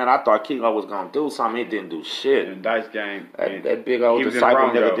 God, man, I thought Kilo was going to do something. He didn't do shit. In the dice game. That big old disciple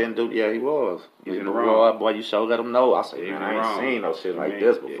nigga didn't do. Yeah, he was. He was in the wrong. Boy, you sure let him know. I said, man, I ain't seen no shit like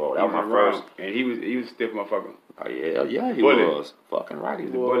this before. That was my first. And he was a stiff motherfucker. Oh, yeah, he was. Fucking right, he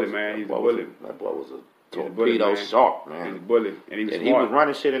was. He's a bullet, man. He's a bullet. That boy was a torpedo shark, man. He's a bullet. And he was smart. He was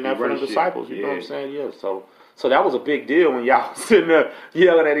running shit in there for the disciples. You know what I'm saying? Yeah, so that was a big deal when y'all sitting there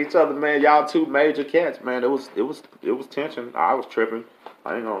yelling at each other, man. Y'all two major cats, man. It was tension. I was tripping.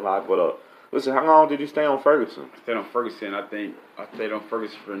 I ain't gonna lie, but listen, how long did you stay on Ferguson? I stayed on Ferguson. I think I stayed on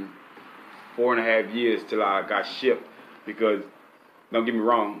Ferguson for 4.5 years till I got shipped. Because don't get me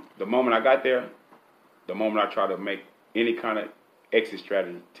wrong, the moment I got there, the moment I tried to make any kind of exit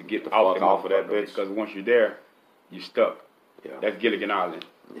strategy to get off of that bitch, because once you're there, you're stuck. Yeah. That's Gilligan Island.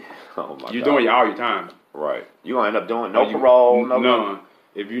 Yeah. Oh my you're God. Doing all your time. Right. You're going to end up doing no parole, none.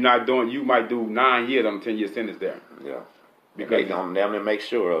 If you're not doing, you might do 9 years on a 10-year sentence there. Yeah. Because they're going to make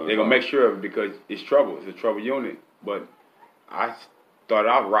sure of it. They're going to make sure of it because it's trouble. It's a trouble unit. But I started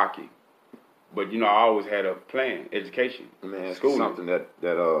off rocky. But, you know, I always had a plan, education, man, schooling. Something that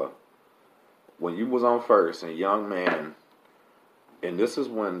when you was on Ferguson, young man, and this is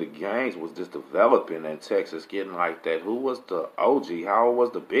when the gangs was just developing in Texas, getting like that. Who was the OG? How old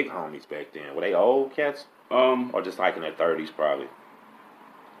was the big homies back then? Were they old cats? Or just like in their 30s probably?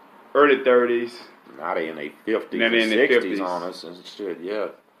 Early 30s. Now they in their 50s Now and they in their 60s 50s. on us and shit, yeah.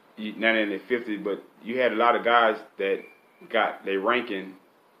 Now they're in their 50s, but you had a lot of guys that got their ranking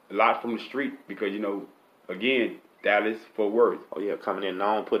a lot from the street because, you know, again, Dallas, Fort Worth. Oh, yeah, coming in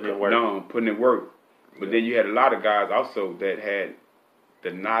known, putting in work. Known, putting in work. But then you had a lot of guys also that had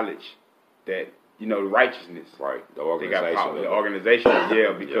the knowledge that, you know, the righteousness. Right, the They organization. got power, the organization,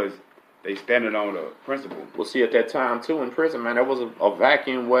 yeah, because they standing on a principle. Well, see, at that time, too, in prison, man, there was a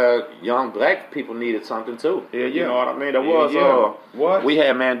vacuum where young black people needed something, too. Yeah, yeah. You know what I mean? There Yeah, was, yeah. What? We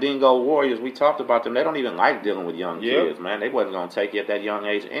had Mandingo Warriors. We talked about them. They don't even like dealing with young Yep. kids, man. They wasn't going to take you at that young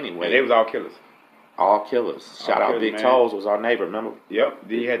age anyway. And they was all killers. All killers. Shout out killers, Big man. Toes was our neighbor, remember? Yep.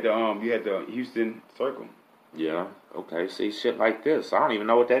 Then you had the Houston Circle. Yeah. Okay. See, shit like this. I don't even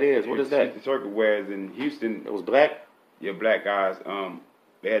know what that is. What is that? Houston Circle, whereas in Houston, It was black? yeah, black guys,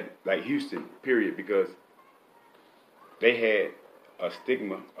 they had like Houston, period, because they had a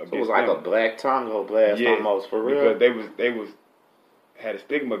stigma against So it was like them. a black Tongo blast almost, for real? Because they was had a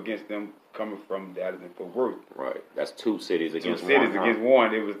stigma against them coming from Dallas and Fort Worth. Right. That's two cities Two against cities one. huh? against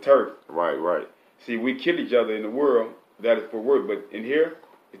one. It was turf. Right, right. See, we kill each other in the world, Dallas Fort Worth, but in here,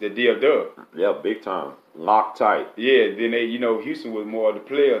 it's the DFW. Yeah, big time. Locked tight. Yeah, then they, you know, Houston was more the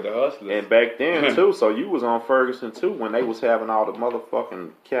player, the hustlers. And back then, too, so you was on Ferguson, too, when they was having all the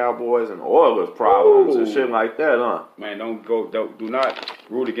motherfucking Cowboys and Oilers problems and Ooh. shit like that, huh? Man, do not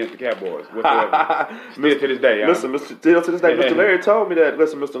root against the Cowboys whatsoever. Still to this day, Listen, still to this day, Mr. Larry told me that.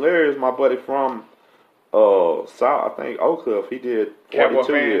 Listen, Mr. Larry is my buddy from South, I think, Oak Cliff. He did Cowboy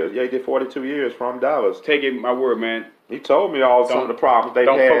 42 fan? years. Yeah, he did 42 years from Dallas. Take it, my word, man. He told me all some of the problems they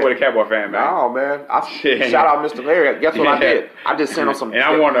Don't had. fuck with a Cowboy fan, man. No, man. Shout out Mr. Larry. Guess what I did? I just sent him some. And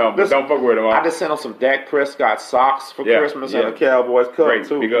I'm one of them, but don't fuck with him. I just sent him some Dak Prescott socks for Christmas and a Cowboys cup, Great.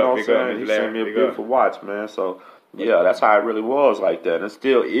 too. Big you up, know what I'm big saying? up, He Mr. sent me a Larry. Big beautiful watch, man. So, yeah, that's how it really was like that. And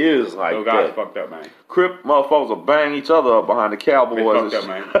still is like Those guys that. fucked up, man. Crip motherfuckers will bang each other up behind the They Cowboys. fucked up,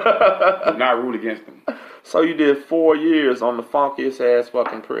 man. Do not root against them. So you did 4 years on the funkiest ass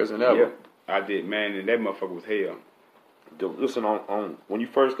fucking prison ever. Yep, I did, man, and that motherfucker was hell. Listen, on when you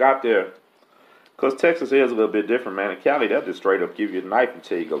first got there, because Texas is a little bit different, man. In Cali, they'll just straight up give you a knife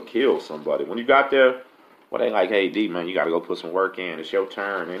until you go kill somebody. When you got there, well, they like, hey, D, man, you got to go put some work in. It's your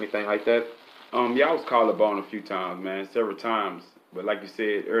turn. Anything like that? Yeah, I was called upon a few times, man, several times. But like you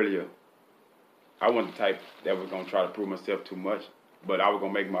said earlier, I wasn't the type that was gonna try to prove myself too much. But I was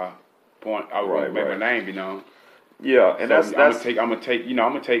gonna make my point. I was gonna make my name be known. Yeah, and So that's I'm gonna take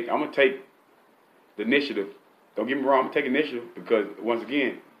the initiative. Don't get me wrong, I'm gonna take initiative because once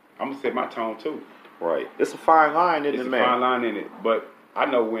again, I'm gonna set my tone too. right. It's a fine line, isn't It's it, a man? fine line in it, but I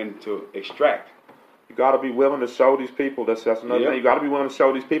know when to extract. You got to be willing to show these people. That's another Yep. thing. You got to be willing to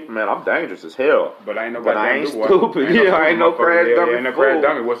show these people, man. I'm dangerous as hell. But I ain't no But I goddamn ain't do-what. stupid. I ain't no crash dummy. Ain't no fool. crash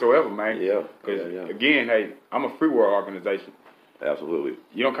dummy whatsoever, man. Yeah. Because yeah. again, hey, I'm a free world organization. Absolutely.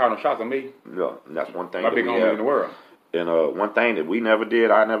 You don't call no shots on me. Yeah, and that's one thing. My that big we homie have. in the world. And one thing that we never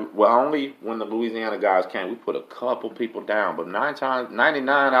did, only when the Louisiana guys came, we put a couple people down. But 99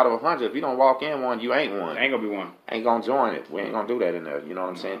 out of 100, if you don't walk in one, you ain't one. Ain't gonna be one. Ain't gonna join it. We ain't gonna do that in there. You know what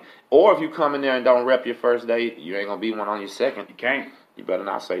I'm saying? Or if you come in there and don't rep your first day, you ain't gonna be one on your second. You can't. You better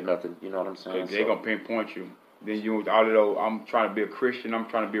not say nothing. You know what I'm saying? They gonna pinpoint you. Then you all of those. I'm trying to be a Christian. I'm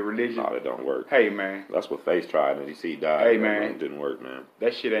trying to be a religion. No, that don't work. Hey man, That's what Face tried and he died. Hey, That man. It didn't work, man.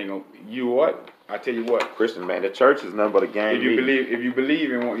 that shit ain't gonna. You what? I tell you what. Christian, man, the church is nothing but a game. If you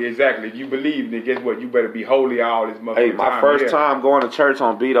believe in one, exactly. If you believe, then guess what? You better be holy all this motherfucking Hey, my time. first Yeah. time going to church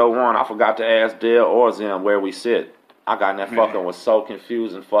on Beto 1, I forgot to ask Dale or Zim where we sit. I got in that Man. fucking was so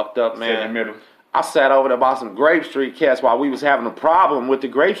confused and fucked up, Sit in the man. middle. I sat over there by some Grape Street cats while we was having a problem with the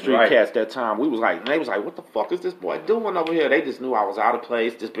Grape Street Right. cats that time. They was like, what the fuck is this boy doing over here? They just knew I was out of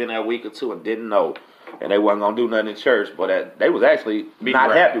place, just been there a week or two and didn't know. And they wasn't going to do nothing in church. But they was actually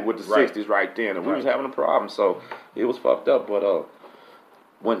not happy with the 60s right then. And we was having a problem. So it was fucked up. But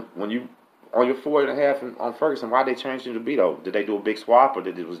when you, on your 4.5 on Ferguson, why'd they change you to Beto? Did they do a big swap or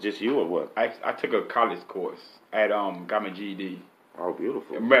it was just you or what? I took a college course at got my GED. Oh,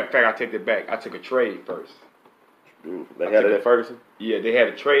 beautiful. Matter of fact, I take it back. I took a trade first. Beautiful. They had it at Ferguson? Yeah, they had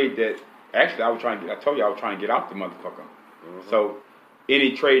a trade that actually I told you I was trying to get off the motherfucker. Mm-hmm. So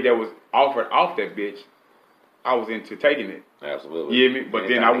any trade that was offered off that bitch, I was into taking it. Absolutely. You hear me? But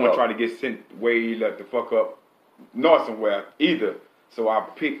then I wasn't trying to get sent way like the fuck up north somewhere either. So I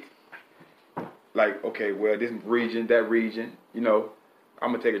picked like, okay, well this region, that region, you know.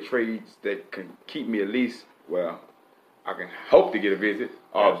 I'm gonna take a trade that can keep me at least, well, I can hope to get a visit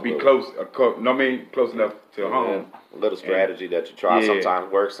or be close, no, I mean, close enough to home. A little strategy that you try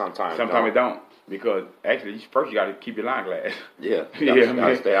sometimes works, sometimes it don't. Because actually, first you got to keep your line glass. Yeah, you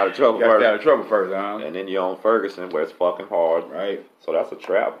gotta stay out of trouble first. Stay out of trouble first, And then you're on Ferguson, where it's fucking hard. Right. So that's a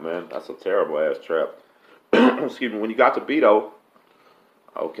trap, man. That's a terrible ass trap. Excuse me. When you got to Beto,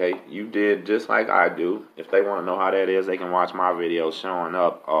 okay, you did just like I do. If they want to know how that is, they can watch my video showing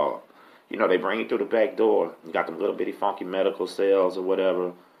up. You know, they bring you through the back door. You got them little bitty funky medical cells or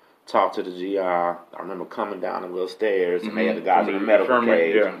whatever. Talk to the GI. I remember coming down the little stairs, and they had the guys in the medical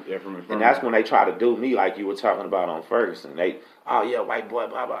cage. Yeah, from the and that's when they try to do me like you were talking about on Ferguson. Oh yeah, white boy,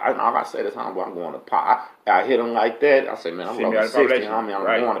 blah blah. I say this, I'm going to pop. I hit them like that. I say, man, I'm over 60. I'm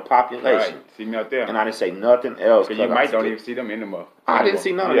going to population. Right. See me out there. And I didn't say nothing else. Because you might don't even see them anymore. I didn't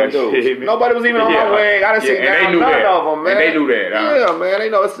see none of them dudes. Nobody was even on my way. I didn't see none of them, man. And they knew that. Yeah, man. They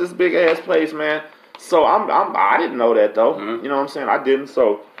know it's this big ass place, man. So I didn't know that though. You know what I'm saying? I didn't.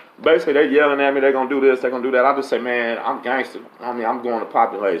 So basically, they're yelling at me. They're gonna do this. They're gonna do that. I just say, man, I'm gangster. I mean, I'm going to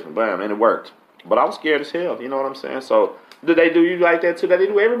population. Bam, and it worked. But I was scared as hell. You know what I'm saying? So did they do you like that too? Did they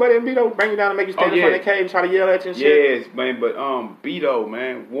do everybody in Beto? Bring you down and make you stand in front of the cage and try to yell at you and shit? Yes, man. But Beto,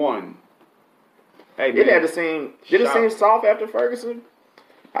 man, won. Hey, man. Did it seem soft after Ferguson?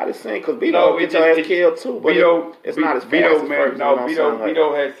 I just saying because Beto get your ass killed too. But it's not as fast as Ferguson. No,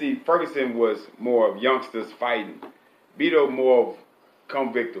 Beto had Ferguson was more of youngsters fighting. Beto more of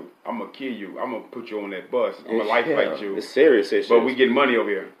come victim. I'm gonna kill you. I'm gonna put you on that bus. I'm gonna life fight you. It's serious issue. But we get money over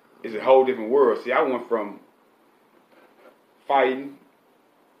here. It's a whole different world. See, I went from fighting,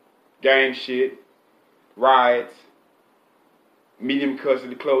 gang shit, riots, medium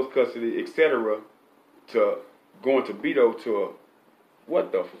custody, closed custody, etc., to going to Beto to a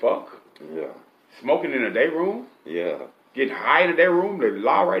what the fuck? Yeah. Smoking in a day room? Yeah. Getting high in a day room? The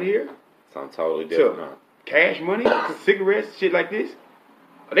law right here? Something totally different. To cash money, cigarettes, shit like this.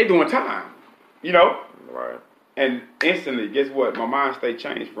 They doing time, you know? Right. And instantly, guess what? My mind state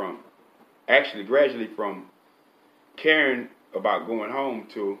changed from, actually gradually from caring about going home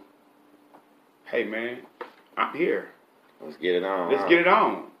to, hey man, I'm here. Let's get it on. Let's get it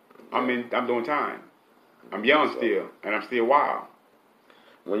on. I'm doing time. I'm young still, and I'm still wild.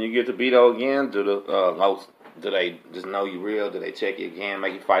 When you get to Beto again, do they just know you real? Do they check you again,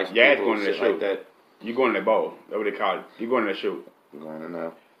 make you fight some people, going to that shit like that? You going to that bowl. That's what they call it. You going to that shoot. Going in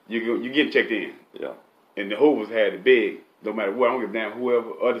there. You get checked in. Yeah. And the Hoovers had it big. No matter what, I don't give a damn whoever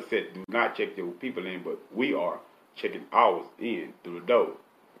other set do not check their people in, but we are checking ours in through the door.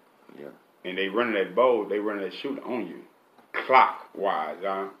 Yeah. And they running that bowl, they running that shoot on you. Clockwise,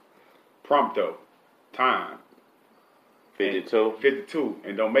 prompto. Time. 52? 52.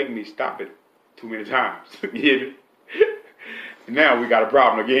 And don't make me stop it too many times. You hear me? Now we got a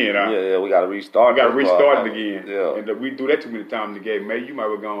problem again, Yeah, we got to restart. We got to restart it again. Yeah. And we do that too many times in the game. Maybe you might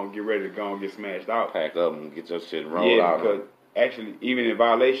well go and get ready to go and get smashed out. Pack up and get your shit rolled out. Yeah, because actually, even in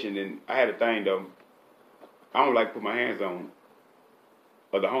violation, and I had a thing though, I don't like to put my hands on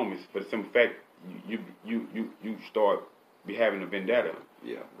other homies for the simple fact you start be having a vendetta.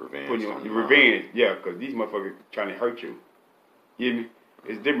 Yeah, revenge. Putting your revenge, yeah, because these motherfuckers trying to hurt you. You hear me?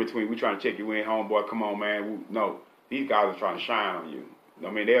 It's different between we trying to check you in, homeboy, come on, man. No, these guys are trying to shine on you. I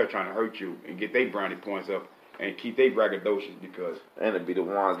mean, they're trying to hurt you and get their brownie points up and keep their braggadocious because... And it'd be the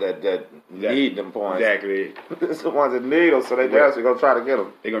ones that need them points. Exactly. It's the ones that need them, so they actually going to try to get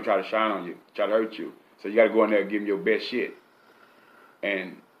them. They're going to try to shine on you, try to hurt you. So you got to go in there and give them your best shit.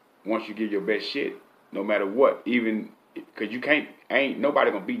 And once you give your best shit, no matter what, even... Because you ain't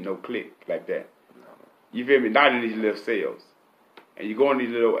nobody going to beat no clique like that. No. You feel me? Not in these little cells. And you go in these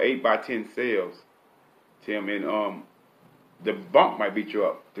little 8x10 cells, Tim, and the bunk might beat you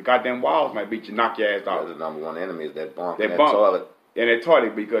up. The goddamn walls might beat you, knock your ass out. The number one enemy is that bunk and that toilet. And that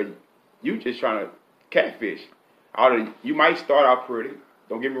toilet because you just trying to catfish. You might start out pretty.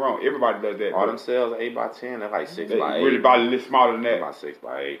 Don't get me wrong. Everybody does that. All them cells are 8x10. They're like 6x8. Really about a little smaller than that. About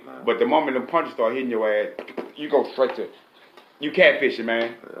 6x8, man. But the moment them punches start hitting your ass, you go straight to... You catfishing,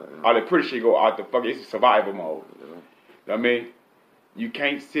 man. Yeah. All that pretty shit go out the fucking... It's a survival mode. Yeah. You know what I mean? You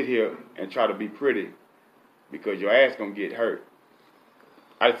can't sit here and try to be pretty because your ass gonna get hurt.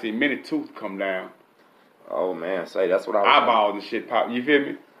 I see many tooth come down. Oh man, that's what I was eyeballs and shit pop. You feel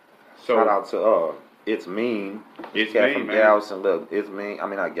me? So shout out to It's Mean. It's Mean, from man. Galveston. Look, It's Mean. I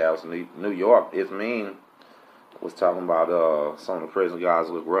mean not Galveston, New York. It's Mean was talking about some of the prison guys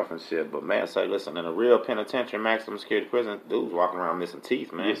look rough and shit. But man, say listen, in a real penitentiary, maximum security prison, dudes walking around missing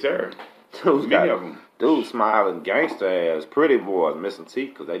teeth, man. Yes, sir. Dudes got them. Dudes smiling gangster ass, pretty boys missing teeth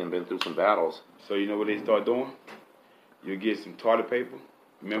because they done been through some battles. So you know what they start doing? You get some toilet paper,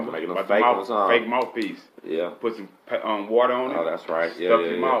 Remember? Making them About fake ones, fake mouthpiece. Yeah. Put some water on it. Oh, that's right. Yeah, Stuff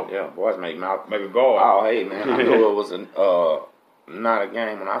your mouth. Yeah, boys make mouth. Make a guard. Oh, hey, man. I knew it was not a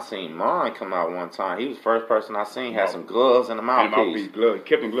game when I seen mine come out one time. He was the first person I seen had some gloves and a mouthpiece. Gloves.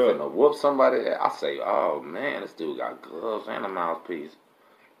 Kept them gloves. Finna whoop somebody. I say, oh, man, this dude got gloves and a mouthpiece.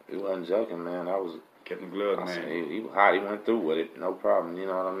 He wasn't joking, man. I was... Kept them gloves, I man. Say, he was hot. He went through with it. No problem. You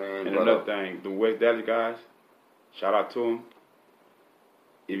know what I mean? And another thing, the West Dallas guys, shout out to them.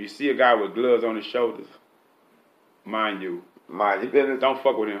 If you see a guy with gloves on his shoulders, mind you, business. Don't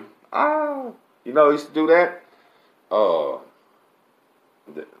fuck with him. Oh, you know, he used to do that.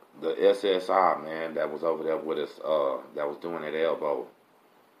 The SSI man that was over there with us. That was doing that elbow.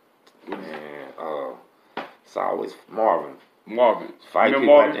 Man, it's always Marvin. Fight people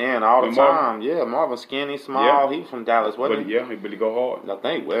Marvin? at the end all the time. Marvin? Yeah, Marvin skinny, small. Yeah. He from Dallas, wasn't he? Yeah, he go hard. I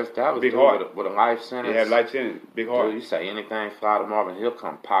think West Dallas big heart with a life sentence. He had life sentence. Big heart. Dude, you say anything, fly to Marvin, he'll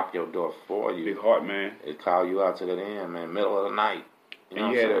come pop your door for you. Big heart, man. It call you out to the end, man, middle of the night. You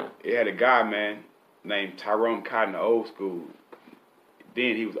know he had a guy, man, named Tyrone Cotton, the old school.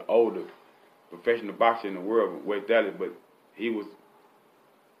 Then he was the older professional boxer in the world, West Dallas, but he was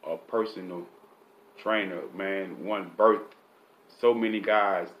a personal trainer, man. One birthed so many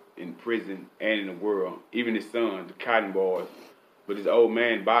guys in prison and in the world, even his sons, the Cotton Boys. But his old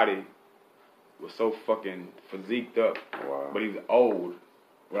man body was so fucking physiqued up. Wow. But he was old.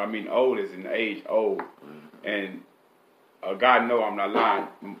 What I mean old is in age old. Mm-hmm. And God know I'm not lying.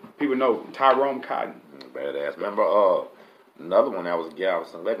 People know Tyrone Cotton. Badass. Remember another one that was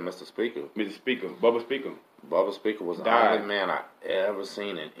Galveston, like Mr. Speaker. Bubba Speaker. Bubba Speaker was the only man I ever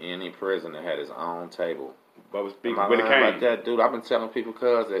seen in any prison that had his own table. Bubba Speaker, with a cane. Like that, dude. I've been telling people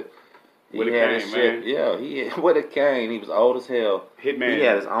that he with had a his cane, shit. man. Yeah, he had, with a cane. He was old as hell. Hitman. He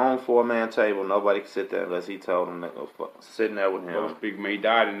had his own 4-man table. Nobody could sit there unless he told them to go sitting there with him. Bubba Speaker, man, he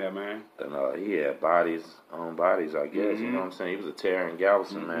died in there, man. And he had own bodies, I guess. Mm-hmm. You know what I'm saying? He was a terror in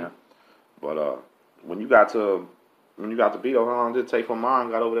Galveston, man. But when you got to Beto, how long did it take for mine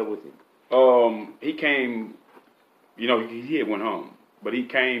got over there with you? He came. You know, he had went home, but he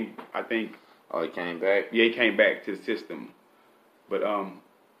came. I think. Oh, he came back? Yeah, he came back to the system. But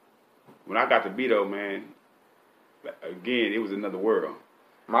when I got to Beto, man, again, it was another world.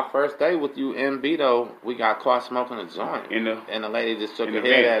 My first day with you in Beto, we got caught smoking a joint. And the lady just shook her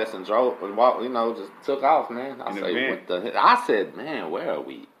head at us and drove and walked, just took off, man. I said, man, where are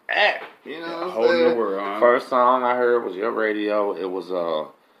we at? You know what I'm saying? The world, huh? First song I heard was your radio. It was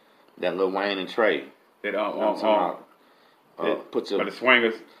that Lil Wayne and Trey. That put your for the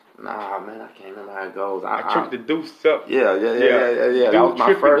swingers. Nah, man, I can't remember how it goes. I tripped the deuce up. Yeah. That was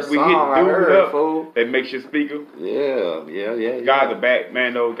my first song I heard, fool. That makes you speaker. Yeah. Guys are back,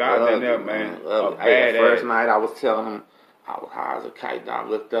 man. Those guys in there, man. Hey, the first night I was telling them I was high as a kite. I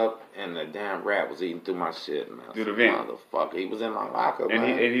looked up and the damn rat was eating through my shit, man. Through the vent. Motherfucker, he was in my locker,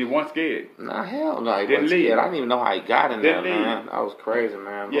 man. And he wasn't scared. Nah, hell no, he wasn't scared. I didn't even know how he got in there, man. That was crazy,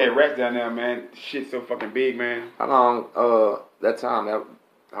 man. Yeah, rats down there, man. Shit's so fucking big, man. How long,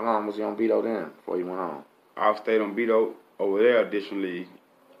 how long was you on Beto then before you went home? I stayed on Beto over there additionally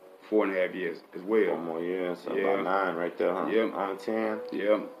 4.5 years as well. 4 more years, so about 9 right there, huh? Yep. On the 10?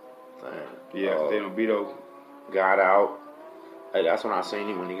 Yep. Damn. Yeah, I stayed on Beto. Got out. Hey, that's when I seen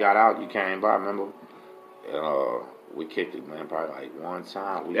you. When you got out, you came by, remember? We kicked it, man, probably like one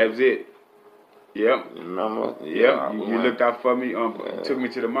time. That was it. Yep. You remember? Yeah. You looked out for me. Took me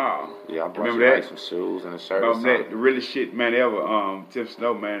to the mall. Yeah, I brought you like some shoes and a shirt. Remember that? The realest shit, man, ever. Tim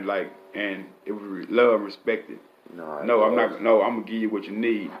Snow, man, and it was love and respected. No, I'm not. No, I'm gonna give you what you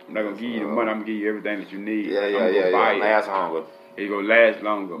need. I'm not gonna give you the money. I'm gonna give you everything that you need. Yeah. Last longer. It's gonna last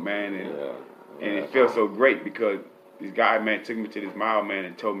longer, man. And it felt so great because this guy, man, took me to this mall, man,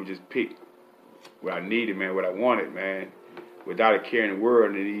 and told me just pick what I needed, man, what I wanted, man, without a care in the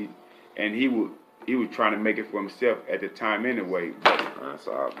world. And he was trying to make it for himself at the time anyway. That's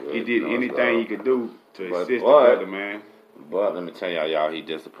all good. He did anything he could do to assist the brother, man. But let me tell y'all, he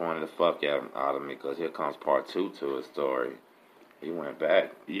disappointed the fuck out of me because here comes part 2 to his story. He went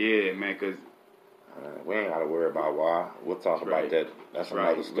back. Yeah, man, because we ain't got to worry about why. We'll talk about that. That's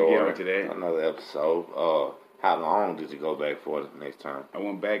another story. We'll get into that. Another episode. How long did you go back for the next time? I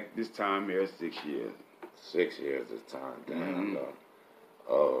went back this time here 6 years. 6 years this time. Damn,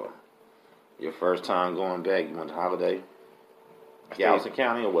 your first time going back, you went to Holiday? Galveston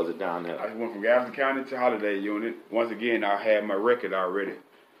County, or was it down there? I went from Galveston County to Holiday Unit. Once again, I had my record already.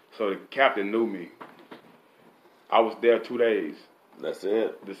 So the captain knew me. I was there 2 days. That's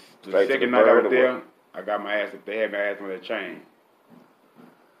it? The second night I was there, I got my ass, they had my ass on that chain.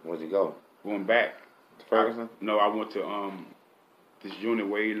 Where'd you go? Went back. To Ferguson? No, I went to this unit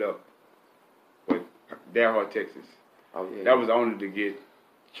way up with Dalhart, Texas. Oh yeah. That was only to get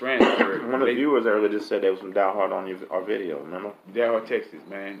transferred. One of the viewers earlier just said there was some Dalhart on our video. Remember? Dalhart, Texas,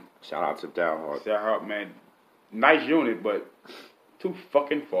 man. Shout out to Dalhart. Dalhart, man. Nice unit, but too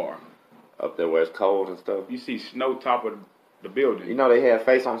fucking far. Up there where it's cold and stuff. You see snow top of the building. You know they had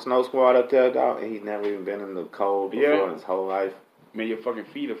Face on Snow Squad up there, dog, and he's never even been in the cold before in his whole life. Man, your fucking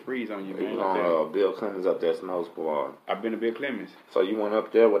feet will freeze on you, man. He was on Bill Clemens up there, Snow Squad. I've been to Bill Clemens. So you went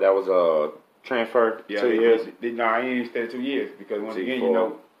up there, that was transfer 2 years? No, I ain't even stayed 2 years because once again, you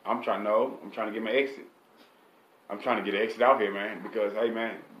know, I'm trying to get my exit. I'm trying to get an exit out here, man, because, hey,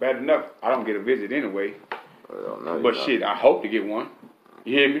 man, bad enough, I don't get a visit anyway. But shit, I hope to get one.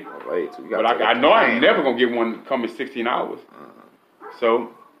 You hear me? Wait, so but I know I'm never going to get one coming 16 hours.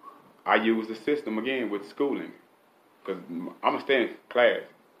 So I use the system again with schooling. Because I'm going to stay in class.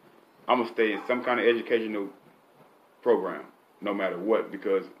 I'm going to stay in some kind of educational program, no matter what.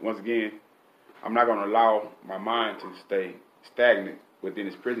 Because, once again, I'm not going to allow my mind to stay stagnant within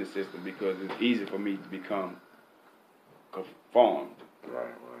this prison system because it's easy for me to become conformed.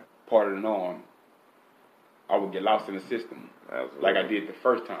 Right. Part of the norm. I would get lost in the system. Absolutely. Like I did the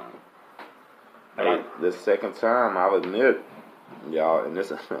first time. Hey, the second time, I'll admit, y'all, and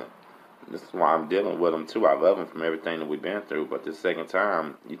this is why I'm dealing with him too. I love him from everything that we've been through, but the second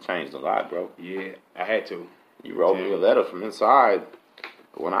time, you changed a lot, bro. Yeah, I had to. You wrote me a letter from inside.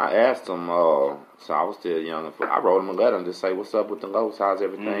 When I asked him, so I was still young, I wrote him a letter and just say, what's up with the Los? How's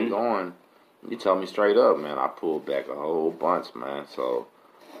everything going? You told me straight up, man, I pulled back a whole bunch, man. So,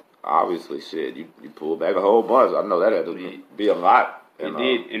 obviously, shit, you pulled back a whole bunch. I know that had to be a lot. And, it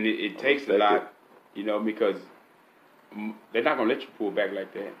did, and it takes a lot, you know, because they're not going to let you pull back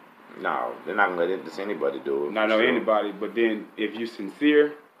like that. No, they're not going to let anybody do it. Not anybody, but then if you're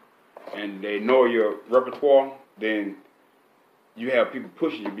sincere and they know your repertoire, then you have people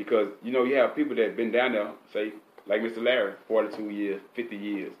pushing you because, you know, you have people that have been down there, say, like Mr. Larry, 42 years, 50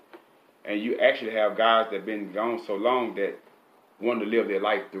 years. And you actually have guys that have been gone so long that want to live their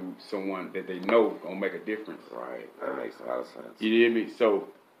life through someone that they know going to make a difference. Right. That makes a lot of sense. You hear me? So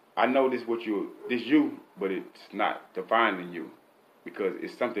I know this you, but it's not defined in you because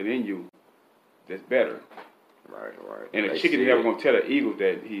it's something in you that's better. Right. And a chicken is never going to tell an eagle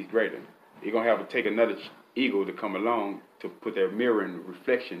that he's greater. He's going to have to take another eagle to come along to put their mirror and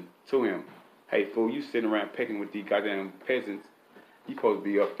reflection to him. Hey, fool, you sitting around pecking with these goddamn peasants. You supposed to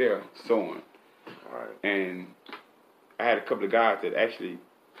be up there sewing. Right. And I had a couple of guys that actually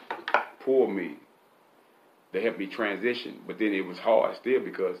pulled me. They helped me transition. But then it was hard still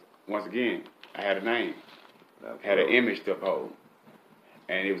because, once again, I had a name. I had an image to uphold.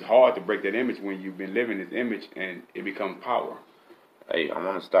 And it was hard to break that image when you've been living this image and it becomes power. Hey, I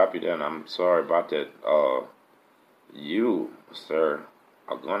want to stop you there, and I'm sorry about that. You, sir,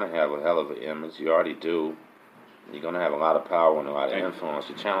 are going to have a hell of an image. You already do. You're going to have a lot of power and a lot of influence.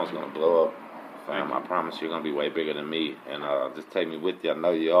 Your channel's going to blow up. Fam, I promise you're going to be way bigger than me. And just take me with you. I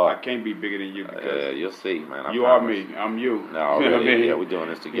know you are. I can't be bigger than you because you'll see, man. You are me. I'm you. No, really, yeah, we're doing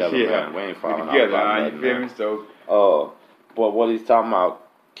this together, man. We ain't falling out about nothing, you feel me? So, but what he's talking about,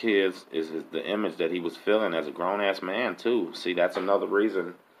 kids, is the image that he was feeling as a grown-ass man, too. See, that's another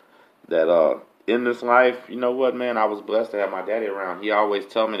reason that in this life, you know what, man, I was blessed to have my daddy around. He always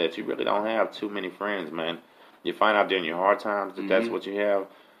told me that you really don't have too many friends, man. You find out during your hard times that that's what you have.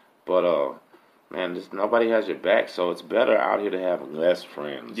 But, man, just nobody has your back, so it's better out here to have less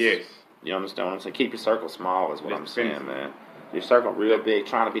friends. Yes. You understand what I'm saying? Keep your circle small is what I'm saying, man. Your circle real big,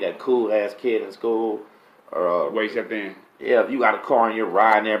 trying to be that cool-ass kid in school. Or where you step in. Yeah, if you got a car and you're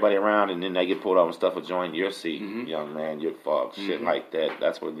riding everybody around and then they get pulled over and stuff will join your seat, young man, you're fucked. Shit like that.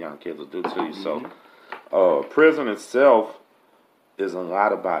 That's what young kids will do to you. So, prison itself is a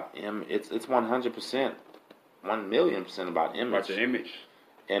lot about it's 100%, 1,000,000% about image. About your image.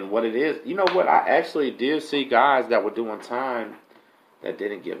 And what it is, you know what? I actually did see guys that were doing time that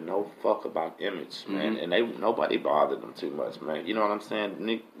didn't give no fuck about image, man. And nobody bothered them too much, man. You know what I'm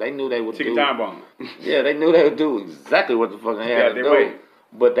saying? They knew they would do. Time bomb. Yeah, they knew they would do exactly what the fuck they had to do. Way.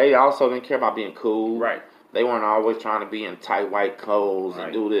 But they also didn't care about being cool. Right. They weren't always trying to be in tight white clothes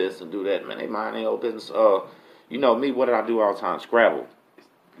and do this and do that, man. They mind their own business. You know me, what did I do all the time? Scrabble.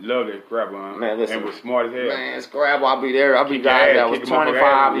 Love that Scrabble, huh? Man, listen. And was smart as hell. Man, Scrabble, I'll be there. I'll be guys that was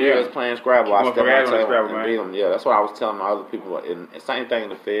 25 years playing Scrabble. I stepped on Scrabble and beat them. Yeah, that's what I was telling my other people. And same thing in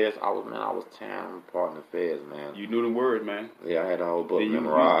the feds. I was tearing them apart in the feds, man. You knew the words, man. Yeah, I had the whole book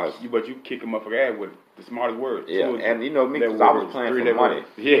memorized. But you kick them up for ass with the smartest words. Yeah, and you know me, because I was playing for money.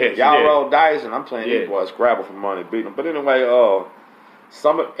 Yes, y'all roll dice, and I'm playing these boys Scrabble for money, beating them. But anyway,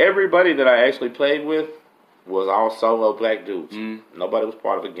 everybody that I actually played with, was all solo black dudes. Mm-hmm. Nobody was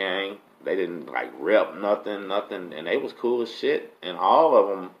part of a gang. They didn't like rep nothing, and they was cool as shit. And all of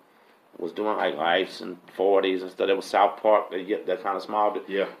them was doing like lives and 40s and stuff. There was South Park. They get that kind of small.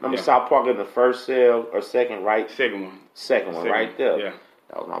 Yeah. Remember South Park in the first cell or second, right? Second one. Second one, right there. Yeah.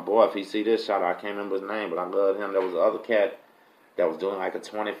 That was my boy. If he see this shot, I can't remember his name, but I loved him. There was the other cat that was doing like a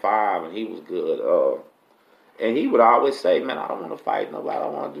 25, and he was good. And he would always say, man, I don't want to fight nobody. I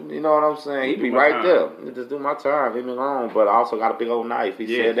don't want to do, you know what I'm saying? He'd be right there. Just do my time, leave me alone. But I also got a big old knife. He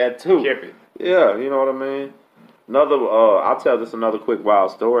said that too. Kept it. Yeah, you know what I mean? I'll tell this another quick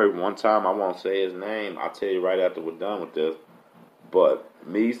wild story. One time, I won't say his name. I'll tell you right after we're done with this. But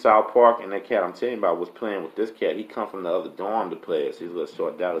me, South Park, and that cat I'm telling you about was playing with this cat. He come from the other dorm to play us. He's a little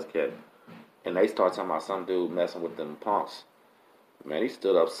short Dallas cat. And they start talking about some dude messing with them punks. Man, he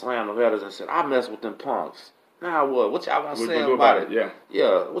stood up, slammed the letters, and said, I mess with them punks. Now what? What y'all gonna say about it?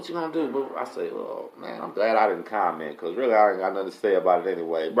 Yeah, what you gonna do? But I say, oh, man, I'm glad I didn't comment, because really I ain't got nothing to say about it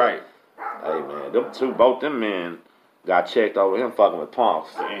anyway. But, right. Hey, man, both them men got checked over him fucking with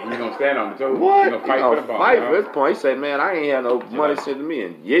punks. And he's gonna stand on the toe. What? He's gonna fight for the punk. Fight for his punk. He said, man, I ain't had no money sent to me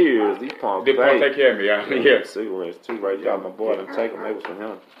in years. These punks. They punks take care of me, yeah. Cigarettes, too, right there. My boy didn't take them. They was from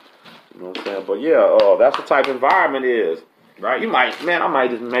him. You know what I'm saying? But, yeah, that's the type of environment it is. Right. I might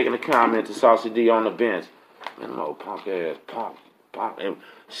just be making a comment to Saucy D on the bench. Man, old punk ass, punk. And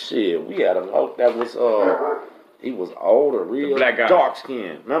shit, we had a loc that was, he was older, real black guy. Dark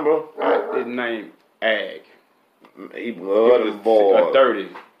skin. Remember? His name, Ag. He loved them boys. 30.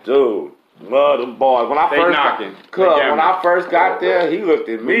 Dude, loved them boys. When I first got there, he looked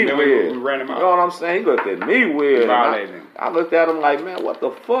at me weird. We ran him out. You know what I'm saying? He looked at me weird. I looked at him like, man, what the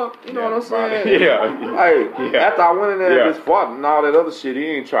fuck? You know what I'm saying? After I went in there and just fought and all that other shit, he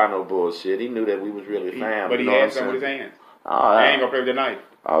ain't trying no bullshit. He knew that we was really family. But he had something with his hands. He ain't gonna play with the knife.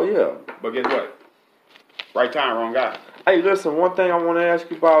 Oh, yeah. But guess what? Right time, wrong guy. Hey, listen, one thing I want to ask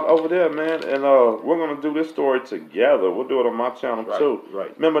you about over there, man, and we're going to do this story together. We'll do it on my channel, too.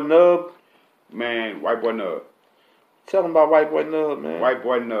 Right. Remember Nub? Man, White Boy Nub. Tell him about White Boy Nub, man. White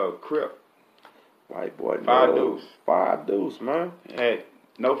Boy Nub, Crip. White Boy Nub. 5 deuce. 5 deuce, man. Had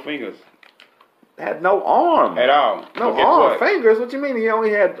no fingers. Had no arm. At all. No arm. Fingers? What you mean? He only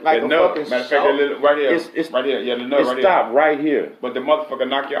had like a fucking matter of fact, right here. It's right here. Yeah, the nub right here. It stopped right here. But the motherfucker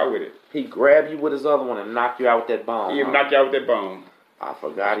knock you out with it. He grabbed you with his other one and knocked you out with that bone. He even knocked you out with that bone. I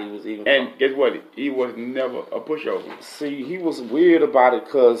forgot he was even. And guess what? He was never a pushover. See, he was weird about it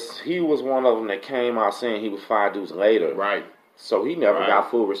because he was one of them that came out saying he was 5 deuce later. Right. So he never got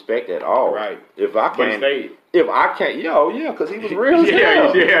full respect at all. Right. If I can't, stayed. Because he was real as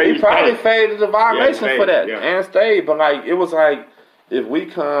hell. He probably faded the violation for that and stayed. But like, it was like, if we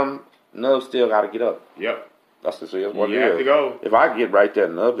come, Nub still got to get up. Yep. That's what it is. You have to go. If I get right there,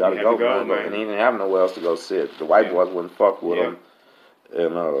 Nub got to go, man. And he didn't have nowhere else to go sit. The white boys wouldn't fuck with him.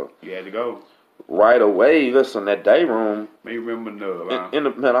 And you had to go. Right away, listen, that day room. Man, you remember Nub,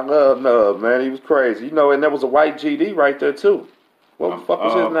 man, I love Nub, man. He was crazy. You know, and there was a white GD right there, too. What the fuck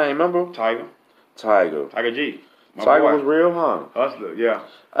was his name, remember? Tiger G. Tiger was real, huh? Hustler, yeah.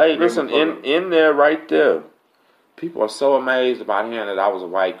 Hey, listen, in there, right there, people are so amazed about hearing that I was a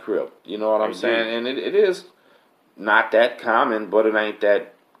white Crip. You know what I'm saying? And it is not that common, but it ain't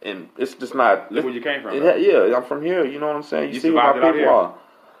that, and it's just not. Look where you came from. Yeah, I'm from here. You know what I'm saying? You see what my people are.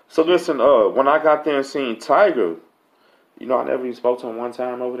 So listen, when I got there and seen Tiger, you know, I never even spoke to him one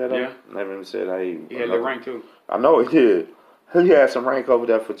time over there, though. Yeah. Never even said, hey. He had the rank, too. I know he did. He had some rank over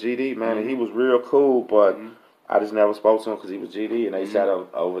there for GD, man, and he was real cool, but I just never spoke to him because he was GD, and they sat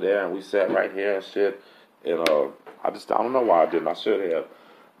over there, and we sat right here and shit, and I don't know why I didn't. I should have.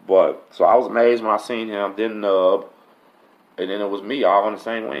 But, so I was amazed when I seen him, then Nub, and then it was me, all on the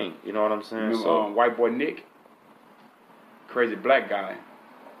same wing. You know what I'm saying? Remember, White Boy Nick? Crazy black guy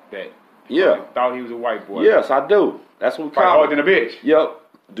that thought he was a white boy. Yes, I do. That's what we call him. Harder than a bitch. Yep.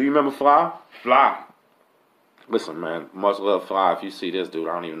 Do you remember Fly? Fly. Listen, man, much love Fly. If you see this dude,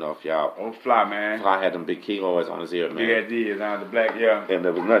 I don't even know if y'all. Oh, Fly, man. Fly had them big keloids on his ear, man. Big ass ears, the black, yeah. And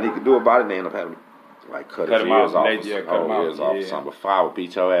there was nothing he could do about it. They ended up having like cut his ears off. Or something. But Fly would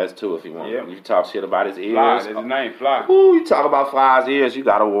beat your ass too if he wanted. Yep. If you talk shit about his ears. Fly, that's his name, Fly. Ooh, you talk about Fly's ears, you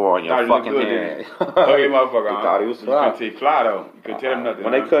got a war on your fucking hand. Oh, you motherfucker. He thought he was Fly. You couldn't see Fly though. You couldn't tell him nothing.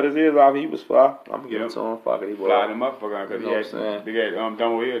 When they cut his ears off, he was Fly. I'm gonna give it to him. Fuck it, he was. Fly the motherfucker because he had big ass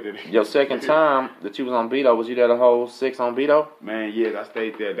dumb ears, didn't he? Your second time that you was on Beto, was you there the whole 6 on Beto? Man, yes, I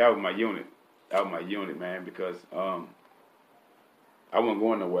stayed there. That was my unit. Man, because I wasn't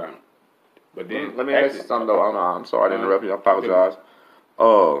going nowhere. But then let me ask you something though. I'm sorry to interrupt you. I apologize.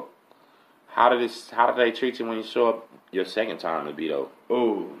 How did they treat you when you show up your second time to be though?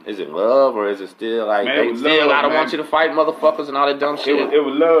 Oh, Is it love or is it still like Man, it they was still love, gotta man. want you to fight motherfuckers and all that dumb shit? it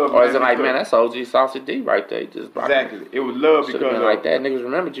was love, Or is man, it like, because- man, that's OG Saucy D right there. Just Exactly. It was love Should have because been of like that. Niggas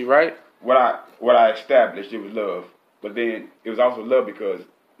remembered you, right? what I established. It was love, but then it was also love because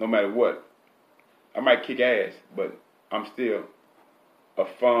no matter what, I might kick ass, but I'm still a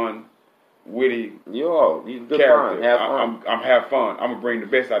fun, witty You good character. fun. Have fun. I'm have fun. I'm gonna bring the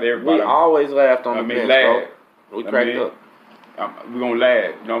best out of everybody. We always laughed on I the mean, bench, laugh. bro. We I cracked mean, up. We're gonna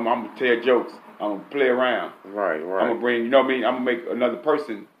laugh. You know, I'm gonna tell jokes. I'm gonna play around. Right. I'm gonna bring. You know what I mean? I'm gonna make another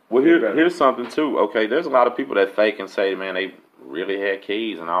person. Well, feel better. here's something too. Okay, there's a lot of people that fake and say, man, they really had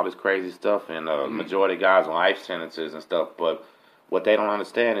keys and all this crazy stuff, and majority of guys life sentences and stuff. But what they don't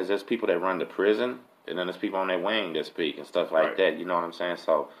understand is there's people that run the prison, and then there's people on their wing that speak and stuff like Right. that. You know what I'm saying?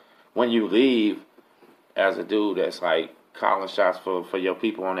 So when you leave as a dude that's like calling shots for your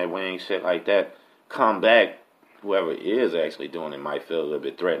people on their wing, shit like that, come back. Whoever is actually doing it might feel a little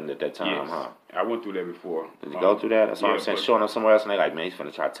bit threatened at that time, Yes. huh? I went through that before. Did you go through that? That's what yeah, I'm saying. but- Showing up somewhere else and they like, man, he's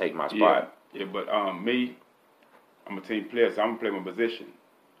finna try to take my spot. Yeah, but me, I'm a team player, so I'm gonna play my position.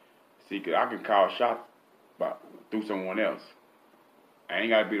 See, 'cause I can call shots through someone else. I ain't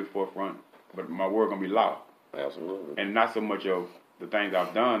gotta be the forefront, but my word gonna be law. Absolutely. And not so much of the things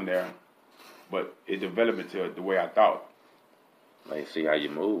I've done there, but it developed into the way I thought, Like, see how you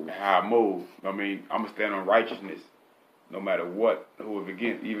move. how I move. I mean, I'm gonna stand on righteousness, no matter what, who it's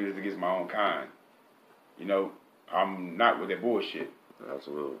against, even if it's against my own kind. You know, I'm not with that bullshit.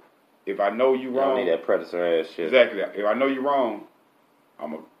 Absolutely. If I know you You don't wrong, need that predator ass shit. exactly. If I know you're wrong,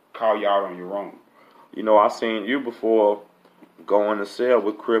 I'm gonna call you out on your wrong. You know, I seen you before go in the cell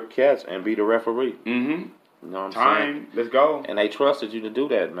with Crip Cats and be the referee. Mm-hmm. You know what I'm saying? Time, let's go. And they trusted you to do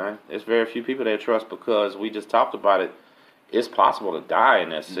that, man. There's very few people they trust because we just talked about it. It's possible to die in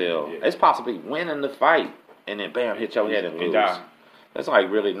that cell. Yeah. It's possibly winning the fight and then bam, hit your head and And lose. die. That's like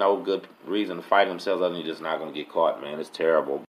really no good reason to fight themselves other than you're just not gonna get caught, man. It's terrible.